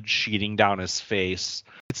blood sheeting down his face.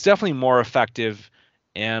 It's definitely more effective,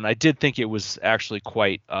 and I did think it was actually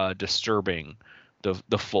quite disturbing,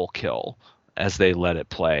 the full kill as they let it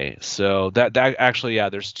play. So that actually, yeah,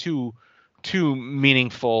 there's two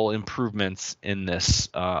meaningful improvements in this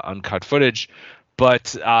uncut footage.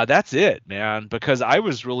 But that's it, man, because I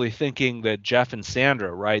was really thinking that Jeff and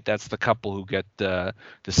Sandra, right, that's the couple who get the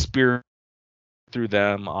spear through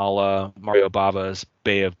them, a la Mario Bava's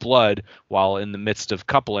Bay of Blood, while in the midst of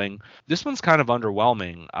coupling. This one's kind of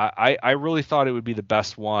underwhelming. I really thought it would be the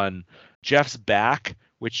best one. Jeff's back,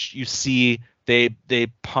 which you see they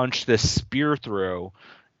punch this spear through,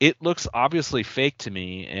 it looks obviously fake to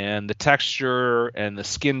me, and the texture and the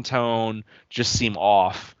skin tone just seem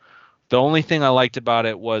off. The only thing I liked about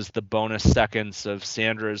it was the bonus seconds of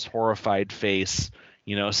Sandra's horrified face,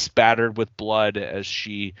 spattered with blood as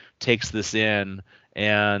she takes this in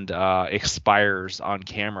and expires on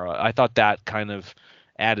camera. I thought that kind of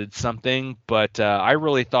added something, but I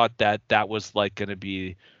really thought that was like going to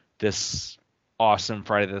be this awesome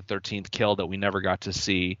Friday the 13th kill that we never got to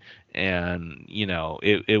see, and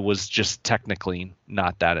it was just technically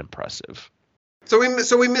not that impressive. So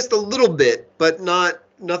we missed a little bit, but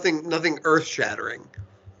nothing earth-shattering.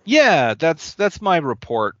 Yeah, that's my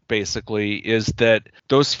report basically, is that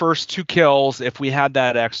those first two kills, if we had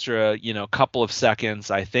that extra, couple of seconds,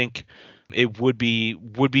 I think it would be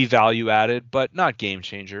value added, but not game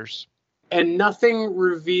changers. And nothing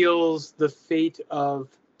reveals the fate of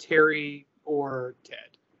Terry or Ted.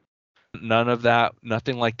 None of that,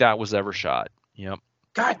 nothing like that was ever shot. Yep.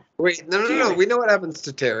 God. Wait, no. We know what happens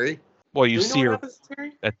to Terry. Well, you see her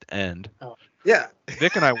at the end. Oh. Yeah.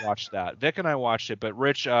 Vic and I watched that. But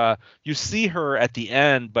Rich, you see her at the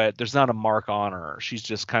end, but there's not a mark on her. She's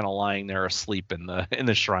just kind of lying there asleep in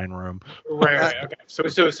the shrine room. Right. Okay.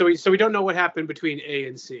 So we don't know what happened between A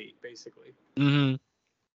and C, basically. Mm-hmm.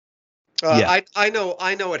 Yeah. I know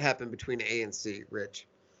what happened between A and C, Rich.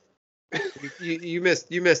 you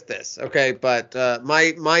missed this, okay? But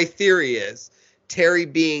my theory is Terry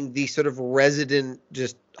being the sort of resident,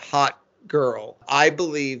 just hot girl. I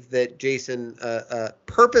believe that Jason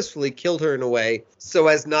purposefully killed her in a way so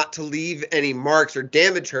as not to leave any marks or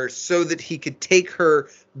damage her, so that he could take her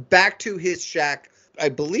back to his shack I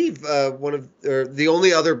believe the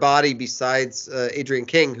only other body besides Adrian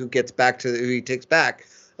King who he takes back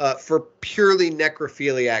for purely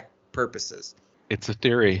necrophiliac purposes. It's a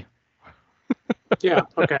theory. Yeah.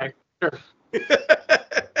 Okay. Sure.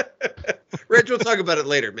 Reg, we'll talk about it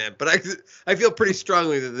later, man. But I feel pretty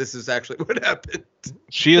strongly that this is actually what happened.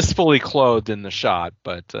 She is fully clothed in the shot,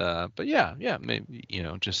 but yeah, maybe,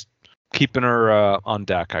 just keeping her on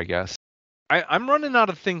deck, I guess. I'm running out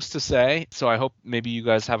of things to say, so I hope maybe you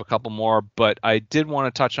guys have a couple more. But I did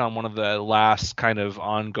want to touch on one of the last kind of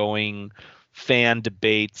ongoing fan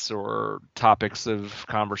debates or topics of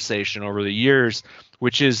conversation over the years,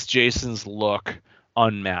 which is Jason's look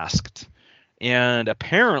unmasked. And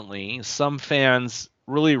apparently some fans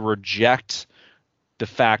really reject the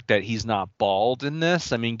fact that he's not bald in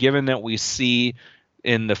this. I mean, given that we see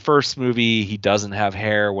in the first movie he doesn't have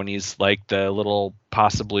hair when he's like the little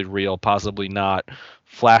possibly real, possibly not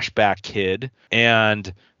flashback kid.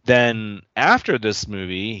 And then after this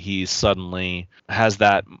movie, he suddenly has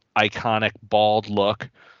that iconic bald look,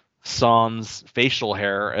 sans facial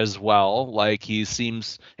hair as well. Like he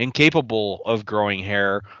seems incapable of growing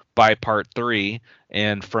hair by part 3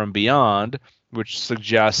 and from beyond, which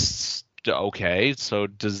suggests, okay, so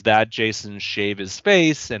does that Jason shave his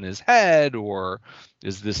face and his head, or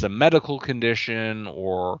is this a medical condition,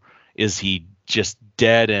 or is he just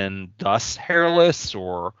dead and thus hairless,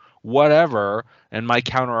 or whatever? And my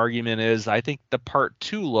counter argument is I think the part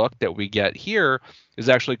 2 look that we get here is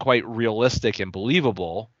actually quite realistic and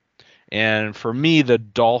believable. And for me, the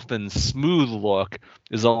Dolphin smooth look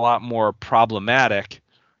is a lot more problematic,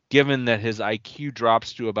 given that his IQ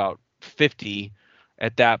drops to about 50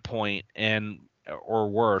 at that point, or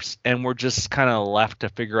worse, and we're just kind of left to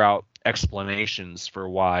figure out explanations for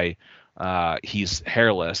why he's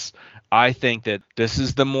hairless. I think that this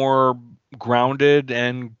is the more grounded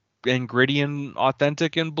and gritty and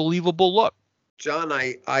authentic and believable look. John,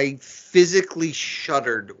 I physically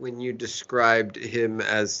shuddered when you described him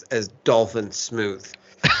as Dolphin smooth.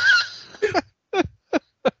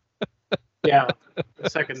 Yeah, I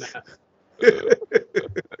second that.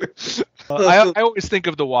 I always think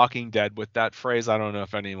of The Walking Dead with that phrase. I don't know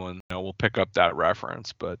if anyone will pick up that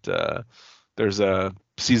reference, but there's a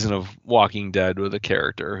season of Walking Dead with a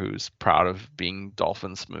character who's proud of being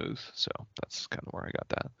Dolphin smooth. So that's kind of where I got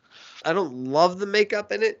that. I don't love the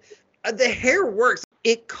makeup in it. The hair works.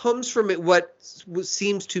 It comes from what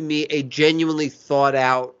seems to me a genuinely thought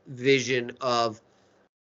out vision of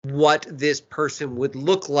what this person would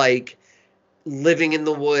look like living in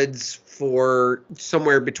the woods for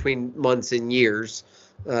somewhere between months and years,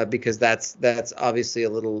 because that's obviously a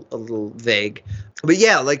little vague. But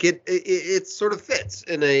yeah, like it sort of fits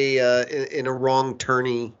in a wrong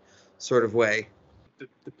turny sort of way.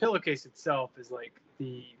 The pillowcase itself is like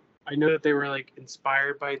I know that they were like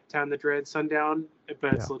inspired by Town That Dread Sundown,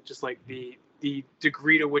 but it's just like the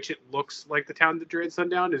degree to which it looks like the Town That Dread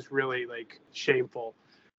Sundown is really like shameful.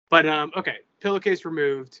 But okay, pillowcase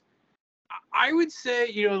removed. I would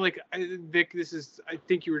say, like Vic, I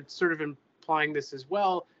think you were sort of implying this as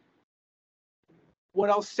well. What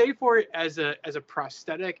I'll say for it as a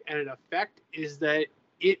prosthetic and an effect is that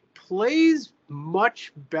it plays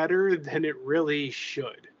much better than it really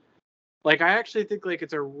should. Like, I actually think like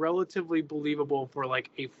it's a relatively believable for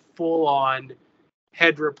like a full-on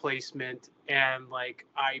head replacement, and like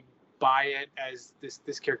I buy it as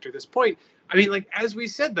this character at this point. I mean, like, as we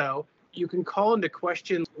said though, you can call into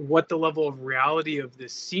question what the level of reality of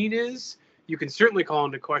this scene is. You can certainly call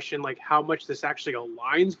into question like how much this actually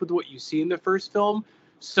aligns with what you see in the first film.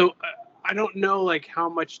 So I don't know like how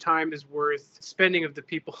much time is worth spending of the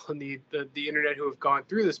people on the internet who have gone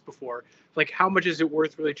through this before. Like, how much is it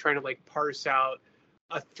worth really trying to like parse out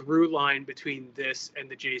a through line between this and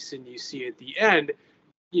the Jason you see at the end,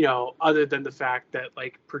 other than the fact that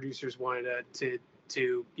like producers wanted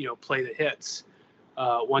to play the hits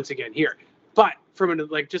once again here. But from an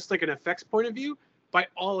effects point of view, by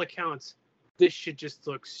all accounts, this should just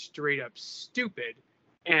look straight up stupid.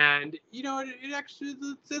 And it actually,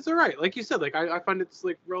 it's all right. Like you said, like I find it's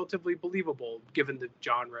like relatively believable given the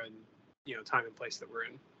genre and time and place that we're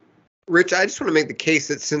in. Rich, I just want to make the case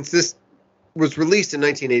that since this was released in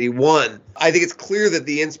 1981, I think it's clear that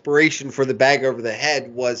the inspiration for the bag over the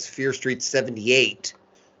head was Fear Street 78,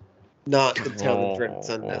 not the Town That Dreaded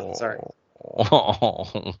Sundown. Sorry.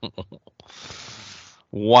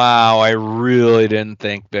 Wow, I really didn't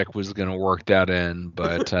think Vic was going to work that in,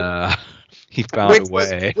 but he found a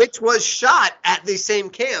way. Which was shot at the same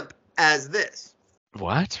camp as this.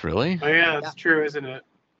 What? Really? Oh yeah, that's true, isn't it?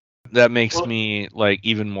 That makes me like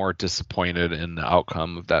even more disappointed in the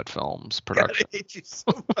outcome of that film's production. I hate you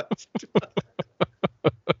so much.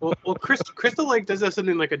 Crystal Lake does have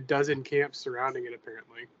something like a dozen camps surrounding it,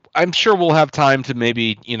 apparently. I'm sure we'll have time to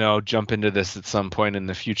maybe, jump into this at some point in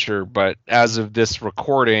the future. But as of this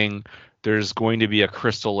recording, there's going to be a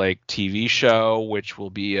Crystal Lake TV show, which will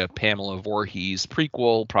be a Pamela Voorhees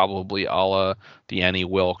prequel, probably a la the Annie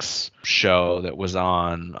Wilkes show that was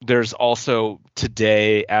on. There's also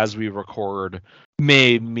today, as we record,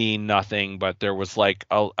 may mean nothing, but there was like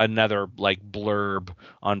another like blurb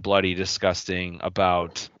on Bloody Disgusting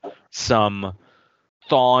about some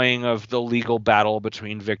thawing of the legal battle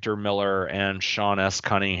between Victor Miller and Sean S.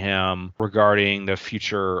 Cunningham regarding the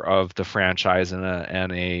future of the franchise and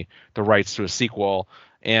the rights to a sequel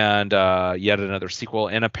and yet another sequel.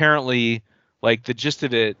 And apparently, like, the gist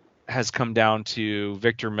of it has come down to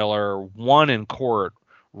Victor Miller won in court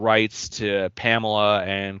rights to Pamela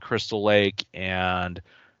and Crystal Lake and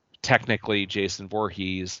technically Jason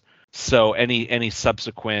Voorhees. So any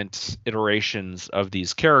subsequent iterations of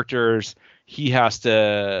these characters, he has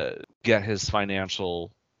to get his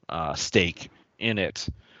financial stake in it.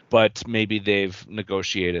 But maybe they've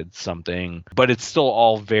negotiated something. But it's still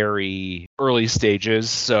all very early stages.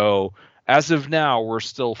 So as of now, we're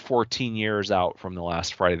still 14 years out from the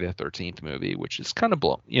last Friday the 13th movie, which is kind of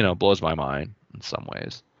blows my mind in some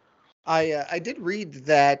ways. I did read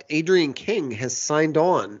that Adrian King has signed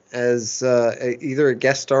on as either a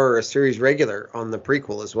guest star or a series regular on the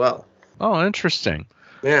prequel as well. Oh, interesting.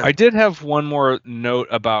 Yeah. I did have one more note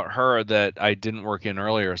about her that I didn't work in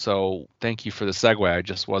earlier, so thank you for the segue. I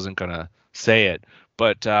just wasn't going to say it.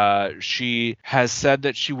 But she has said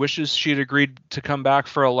that she wishes she'd agreed to come back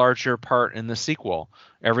for a larger part in the sequel.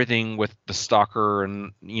 Everything with the stalker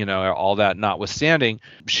and, all that notwithstanding,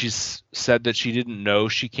 she's said that she didn't know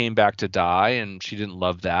she came back to die, and she didn't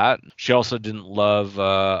love that. She also didn't love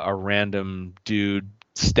a random dude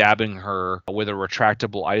stabbing her with a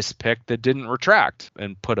retractable ice pick that didn't retract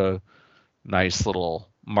and put a nice little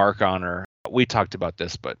mark on her. We talked about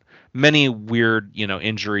this, but many weird,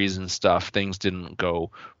 injuries and stuff. Things didn't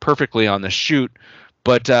go perfectly on the shoot.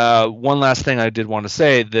 But one last thing I did want to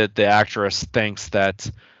say, that the actress thinks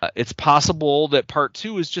that it's possible that part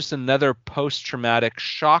 2 is just another post-traumatic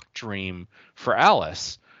shock dream for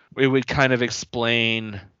Alice. It would kind of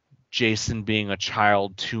explain Jason being a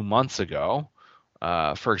child 2 months ago.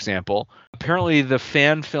 For example, apparently the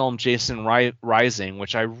fan film Jason Rising,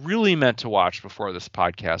 which I really meant to watch before this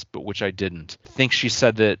podcast, but which I didn't. I think she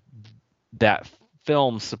said that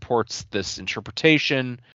film supports this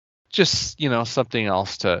interpretation. Just, something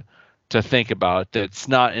else to think about that's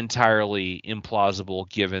not entirely implausible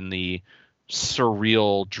given the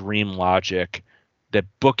surreal dream logic that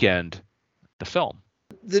bookend the film.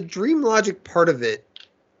 The dream logic part of it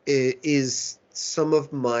is some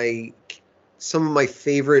of my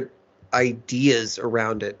favorite ideas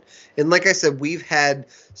around it. And like I said, we've had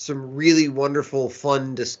some really wonderful,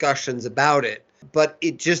 fun discussions about it, but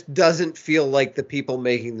it just doesn't feel like the people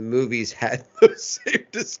making the movies had those same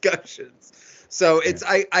discussions. So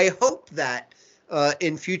I hope that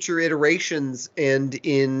in future iterations and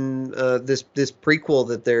in this prequel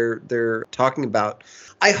that they're talking about,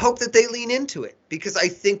 I hope that they lean into it, because I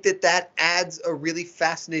think that adds a really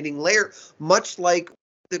fascinating layer, much like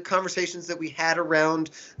the conversations that we had around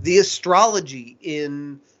the astrology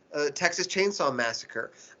in Texas Chainsaw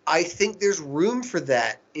Massacre. I think there's room for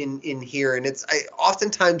that in here, and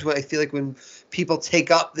oftentimes when I feel like when people take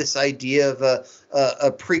up this idea of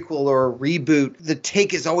a prequel or a reboot, the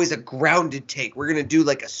take is always a grounded take. We're gonna do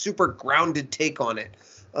like a super grounded take on it,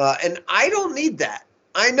 and I don't need that.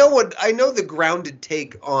 I know the grounded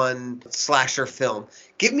take on slasher film.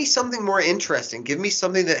 Give me something more interesting. Give me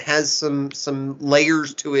something that has some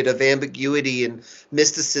layers to it of ambiguity and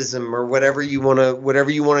mysticism or whatever you want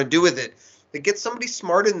to do with it. But get somebody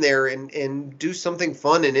smart in there and do something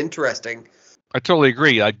fun and interesting. I totally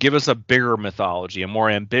agree. Give us a bigger mythology, a more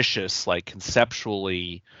ambitious, like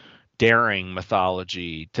conceptually daring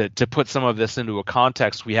mythology to put some of this into a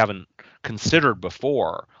context we haven't considered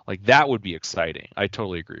before. Like, that would be exciting. I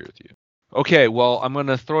totally agree with you. Okay, well, I'm going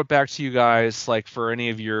to throw it back to you guys, like, for any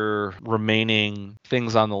of your remaining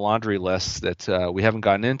things on the laundry list that we haven't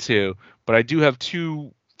gotten into. But I do have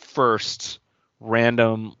two first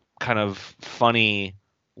random kind of funny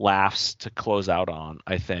laughs to close out on,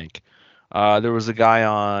 I think. There was a guy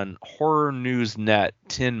on Horror News Net,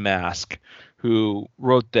 Tin Mask, who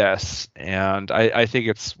wrote this, and I think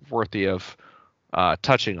it's worthy of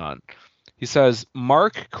touching on. He says,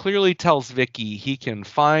 Mark clearly tells Vicky he can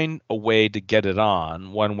find a way to get it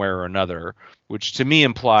on one way or another, which to me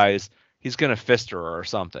implies he's going to fist her or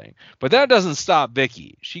something. But that doesn't stop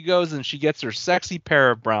Vicky. She goes and she gets her sexy pair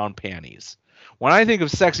of brown panties. When I think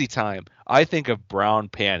of sexy time, I think of brown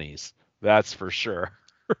panties. That's for sure.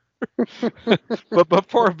 But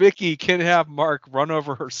before Vicky can have Mark run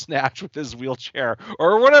over her snatch with his wheelchair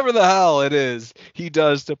or whatever the hell it is he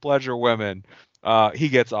does to pleasure women, he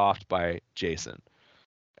gets offed by Jason.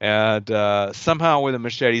 And somehow with a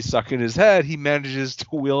machete stuck in his head, he manages to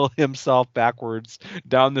wheel himself backwards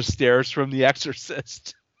down the stairs from The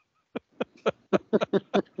Exorcist.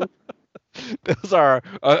 Those are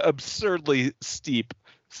an absurdly steep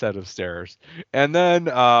set of stairs. And then,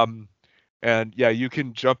 and yeah, you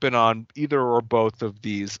can jump in on either or both of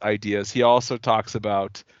these ideas. He also talks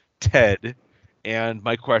about Ted. And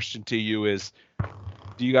my question to you is,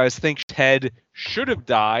 do you guys think Ted should have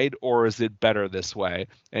died, or is it better this way?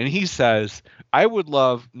 And he says, I would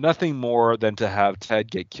love nothing more than to have Ted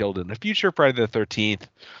get killed in the future Friday the 13th,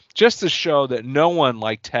 just to show that no one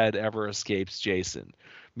like Ted ever escapes Jason.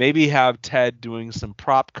 Maybe have Ted doing some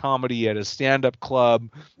prop comedy at a stand-up club,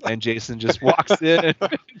 and Jason just walks in and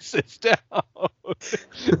sits down.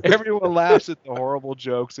 Everyone laughs at the horrible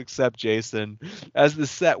jokes except Jason. As the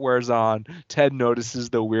set wears on, Ted notices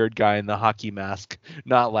the weird guy in the hockey mask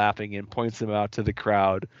not laughing and points him out to the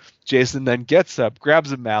crowd. Jason then gets up,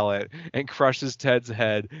 grabs a mallet, and crushes Ted's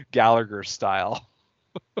head, Gallagher style.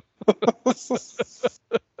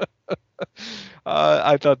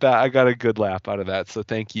 I thought that I got a good laugh out of that, so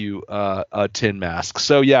thank you, Tin Mask.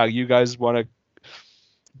 So yeah, you guys want to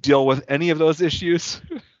deal with any of those issues?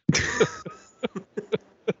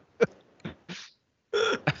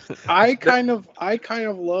 I kind of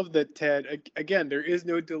love that Ted, again, there is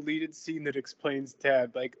no deleted scene that explains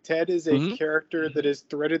Ted. Like, Ted is a character that is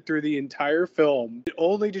threaded through the entire film,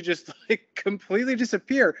 only to just like completely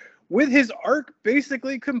disappear with his arc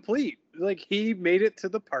basically complete. Like, he made it to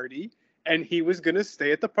the party and he was going to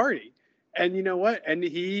stay at the party. And you know what? And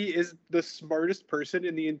he is the smartest person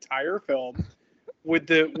in the entire film with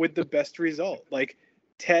the best result. Like,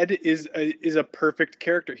 Ted is a perfect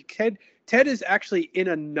character. Ted is actually in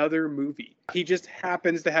another movie. He just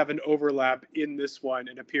happens to have an overlap in this one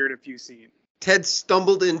and appear in a few scenes. Ted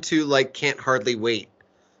stumbled into, like, Can't Hardly Wait.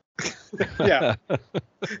 Yeah.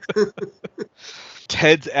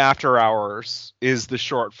 Ted's After Hours is the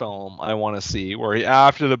short film I want to see, where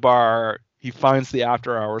after the bar, he finds the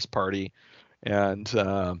after hours party and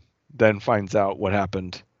then finds out what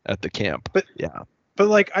happened at the camp. But yeah. But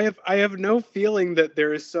like, I have no feeling that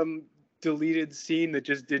there is some deleted scene that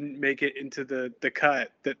just didn't make it into the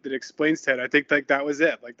cut that explains Ted. I think like that was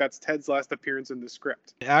it. Like, that's Ted's last appearance in the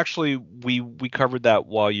script. Actually, we covered that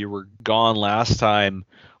while you were gone last time.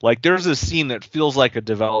 Like, there's a scene that feels like a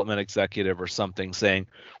development executive or something saying,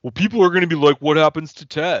 well, people are going to be like, what happens to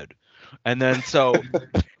Ted? And then so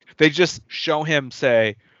they just show him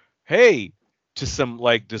say, hey, to some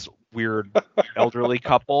like this weird elderly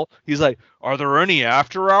couple. He's like, are there any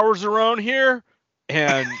after hours around here?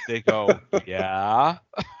 And they go, yeah.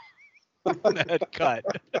 That cut.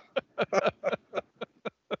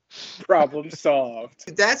 Problem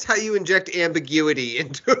solved. That's how you inject ambiguity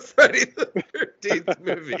into a Friday the 13th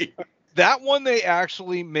movie. That one they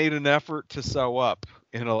actually made an effort to sew up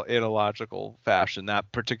in a logical fashion, that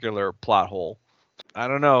particular plot hole. I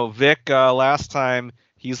don't know. Vic, last time,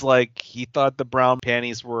 he's like, he thought the brown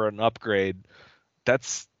panties were an upgrade.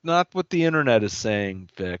 That's not what the internet is saying,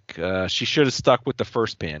 Vic. She should have stuck with the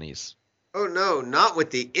first panties. Oh, no, not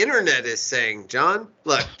what the internet is saying, John.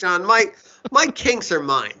 Look, John, my kinks are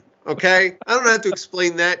mine, okay? I don't have to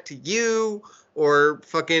explain that to you or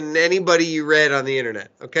fucking anybody you read on the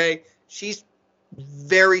internet, okay? She's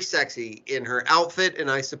very sexy in her outfit, and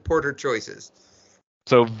I support her choices.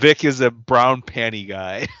 So Vic is a brown panty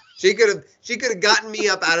guy. She could have gotten me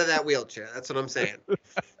up out of that wheelchair. That's what I'm saying.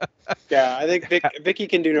 Yeah, I think Vicky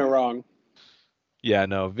can do no wrong. Yeah,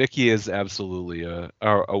 no, Vicky is absolutely a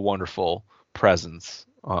wonderful presence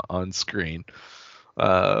on screen.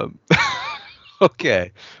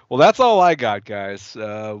 Okay, well, that's all I got, guys.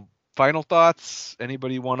 Final thoughts?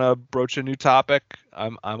 Anybody want to broach a new topic?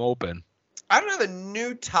 I'm open. I don't have a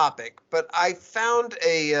new topic, but I found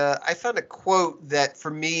a quote that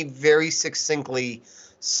for me very succinctly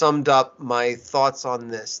summed up my thoughts on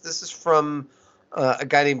this. This is from a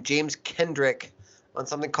guy named James Kendrick on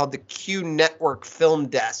something called the Q Network Film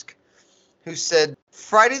Desk, who said,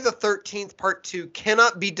 Friday the 13th Part 2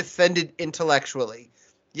 cannot be defended intellectually,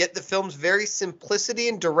 yet the film's very simplicity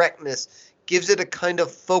and directness gives it a kind of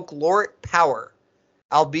folkloric power,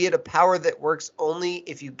 albeit a power that works only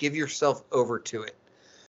if you give yourself over to it.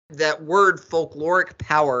 That word, folkloric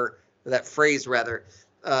power, that phrase rather,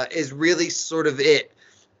 is really sort of it.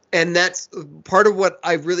 And that's part of what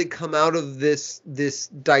I've really come out of this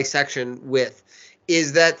dissection with,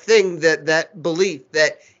 is that thing, that belief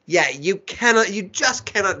that, yeah, you just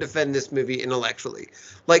cannot defend this movie intellectually.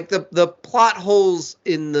 Like the plot holes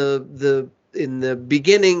in the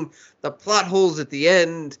beginning, the plot holes at the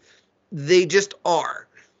end, they just are.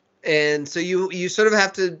 And so you sort of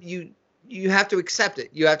have to you have to accept it.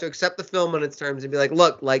 You have to accept the film on its terms and be like,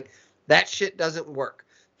 look, like, that shit doesn't work.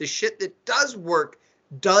 The shit that does work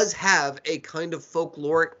does have a kind of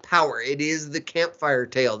folkloric power. It is the campfire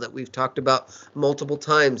tale that we've talked about multiple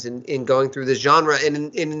times in going through this genre,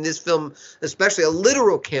 and in this film, especially a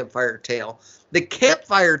literal campfire tale. The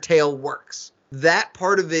campfire tale works. That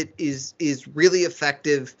part of it is really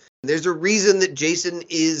effective. There's a reason that Jason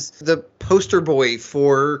is the poster boy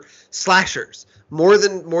for slashers. More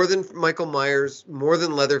than Michael Myers, more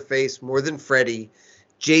than Leatherface, more than Freddy.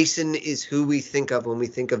 Jason is who we think of when we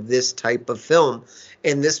think of this type of film.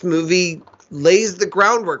 And this movie lays the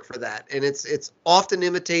groundwork for that. And it's often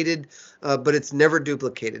imitated, but it's never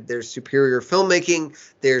duplicated. There's superior filmmaking.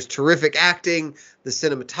 There's terrific acting, the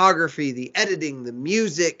cinematography, the editing, the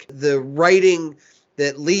music, the writing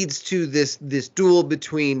that leads to this duel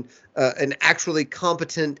between an actually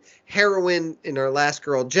competent heroine in our last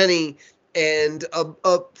girl, Jenny, and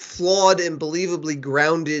a flawed and believably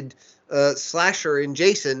grounded slasher in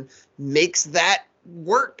Jason makes that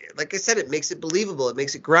work. Like I said, it makes it believable. It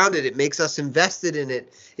makes it grounded. It makes us invested in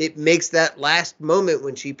it. It makes that last moment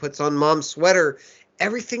when she puts on Mom's sweater,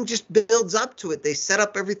 everything just builds up to it. They set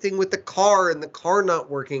up everything with the car and the car not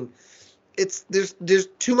working. There's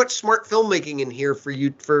too much smart filmmaking in here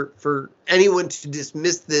for anyone to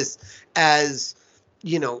dismiss this as,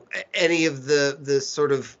 you know, any of the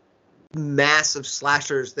sort of mass of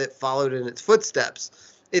slashers that followed in its footsteps.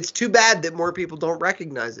 It's too bad that more people don't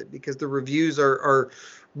recognize it, because the reviews are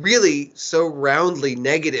really so roundly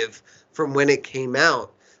negative from when it came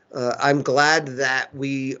out. I'm glad that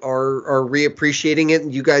we are reappreciating it,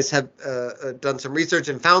 and you guys have done some research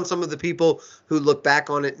and found some of the people who look back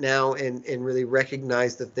on it now and really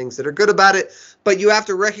recognize the things that are good about it. But you have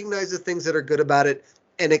to recognize the things that are good about it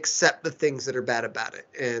and accept the things that are bad about it.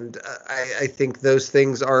 And I think those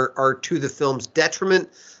things are to the film's detriment,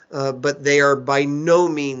 but they are by no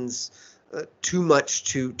means too much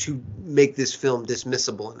to make this film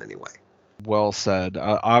dismissible in any way. Well said.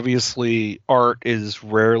 Obviously, art is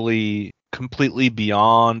rarely completely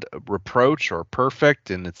beyond reproach or perfect,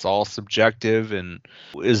 and it's all subjective. And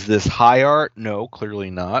is this high art? No, clearly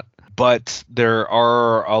not. But there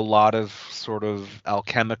are a lot of sort of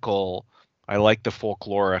alchemical, I like the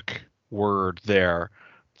folkloric word there,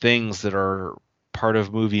 things that are part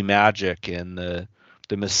of movie magic and the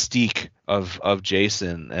mystique of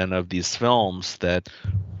Jason and of these films that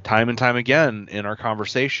time and time again in our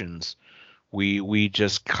conversations, we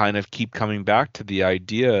just kind of keep coming back to the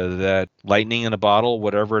idea that lightning in a bottle,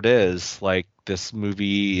 whatever it is, like, this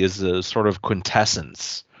movie is a sort of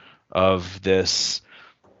quintessence of this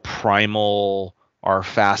primal, our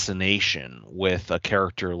fascination with a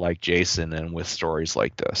character like Jason and with stories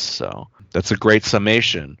like this. So that's a great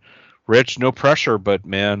summation. Rich, no pressure, but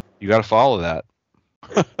man, you got to follow that.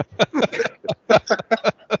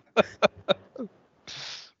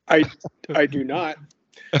 I do not.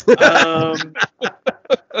 I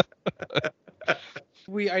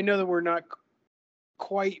know that we're not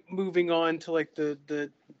quite moving on to like the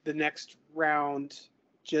next round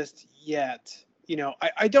just yet. You know,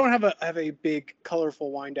 I don't have a big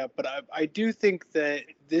colorful windup, but I do think that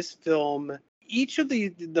this film, each of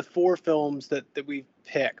the four films that we've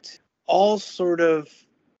picked, all sort of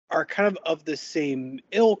are kind of the same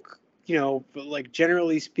ilk, you know, like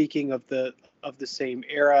generally speaking of the same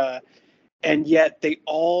era, and yet they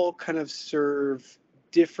all kind of serve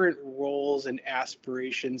different roles and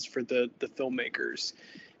aspirations for the filmmakers.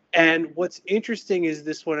 And what's interesting is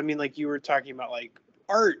this one, I mean, like you were talking about like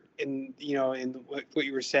art and, you know, and what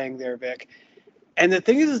you were saying there, Vic. And the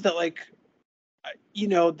thing is that, like, you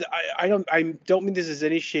know, I don't mean this as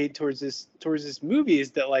any shade towards this movie,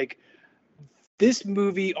 is that like this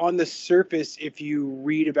movie on the surface, if you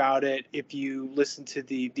read about it, if you listen to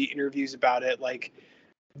the interviews about it, like,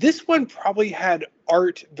 this one probably had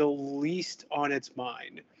art the least on its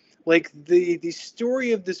mind. Like the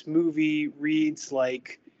story of this movie reads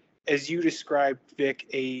like, as you described, Vic,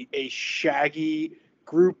 a shaggy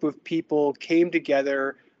group of people came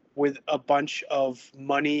together with a bunch of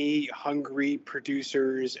money-hungry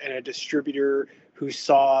producers and a distributor who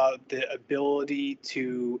saw the ability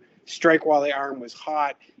to strike while the iron was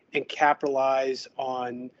hot and capitalize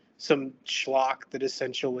on some schlock that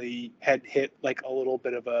essentially had hit like a little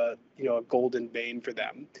bit of a, you know, a golden vein for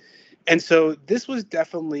them. And so this was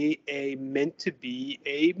definitely meant to be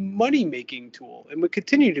a money-making tool and would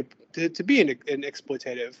continue to be an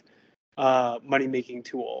exploitative money-making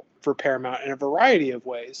tool for Paramount in a variety of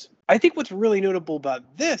ways. I think what's really notable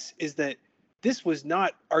about this is that this was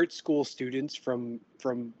not art school students from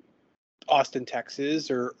Austin,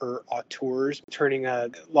 Texas, or auteurs turning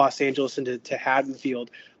Los Angeles into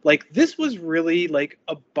Haddonfield. Like, this was really like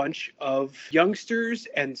a bunch of youngsters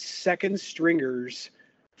and second stringers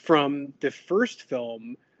from the first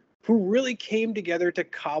film who really came together to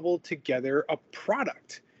cobble together a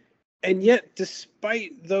product. And yet,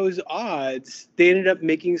 despite those odds, they ended up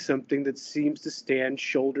making something that seems to stand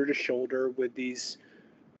shoulder to shoulder with these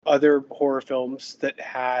other horror films that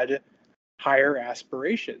had higher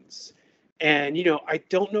aspirations. And, you know, I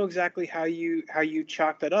don't know exactly how you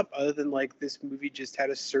chalk that up, other than like this movie just had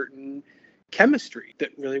a certain chemistry that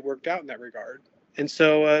really worked out in that regard. And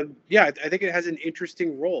so, yeah, I think it has an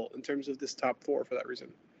interesting role in terms of this top 4 for that reason.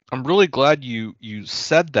 I'm really glad you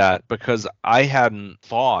said that, because I hadn't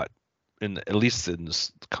thought, at least in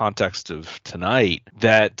this context of tonight,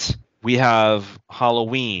 that we have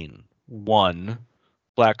Halloween 1,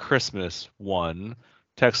 Black Christmas 1,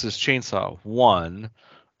 Texas Chainsaw 1,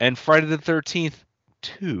 and Friday the 13th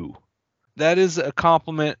 2. That is a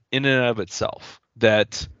compliment in and of itself,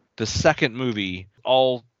 that the second movie,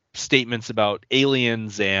 all statements about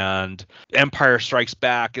aliens and Empire Strikes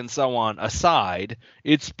Back and so on aside,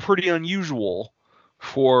 it's pretty unusual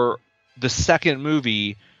for the second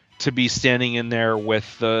movie to be standing in there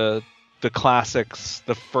with the classics,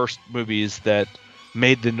 the first movies that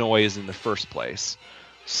made the noise in the first place.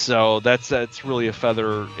 So that's really a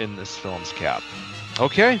feather in this film's cap.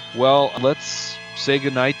 Okay, well, let's say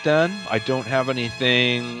goodnight then. I don't have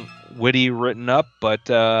anything witty written up,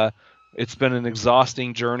 but it's been an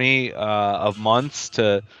exhausting journey of months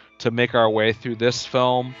to make our way through this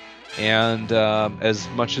film. And as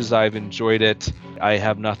much as I've enjoyed it, I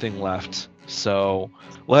have nothing left. So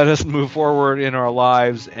let us move forward in our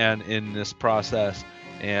lives and in this process.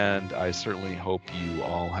 And I certainly hope you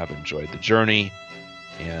all have enjoyed the journey.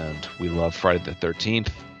 And we love Friday the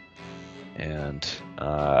 13th. And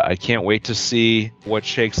I can't wait to see what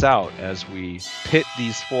shakes out as we pit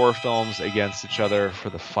these 4 films against each other for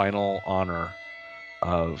the final honor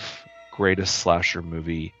of greatest slasher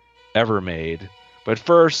movie ever made. But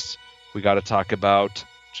first, we got to talk about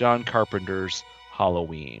John Carpenter's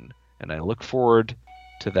Halloween. And I look forward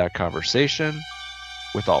to that conversation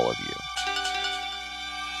with all of you.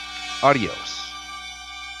 Adios.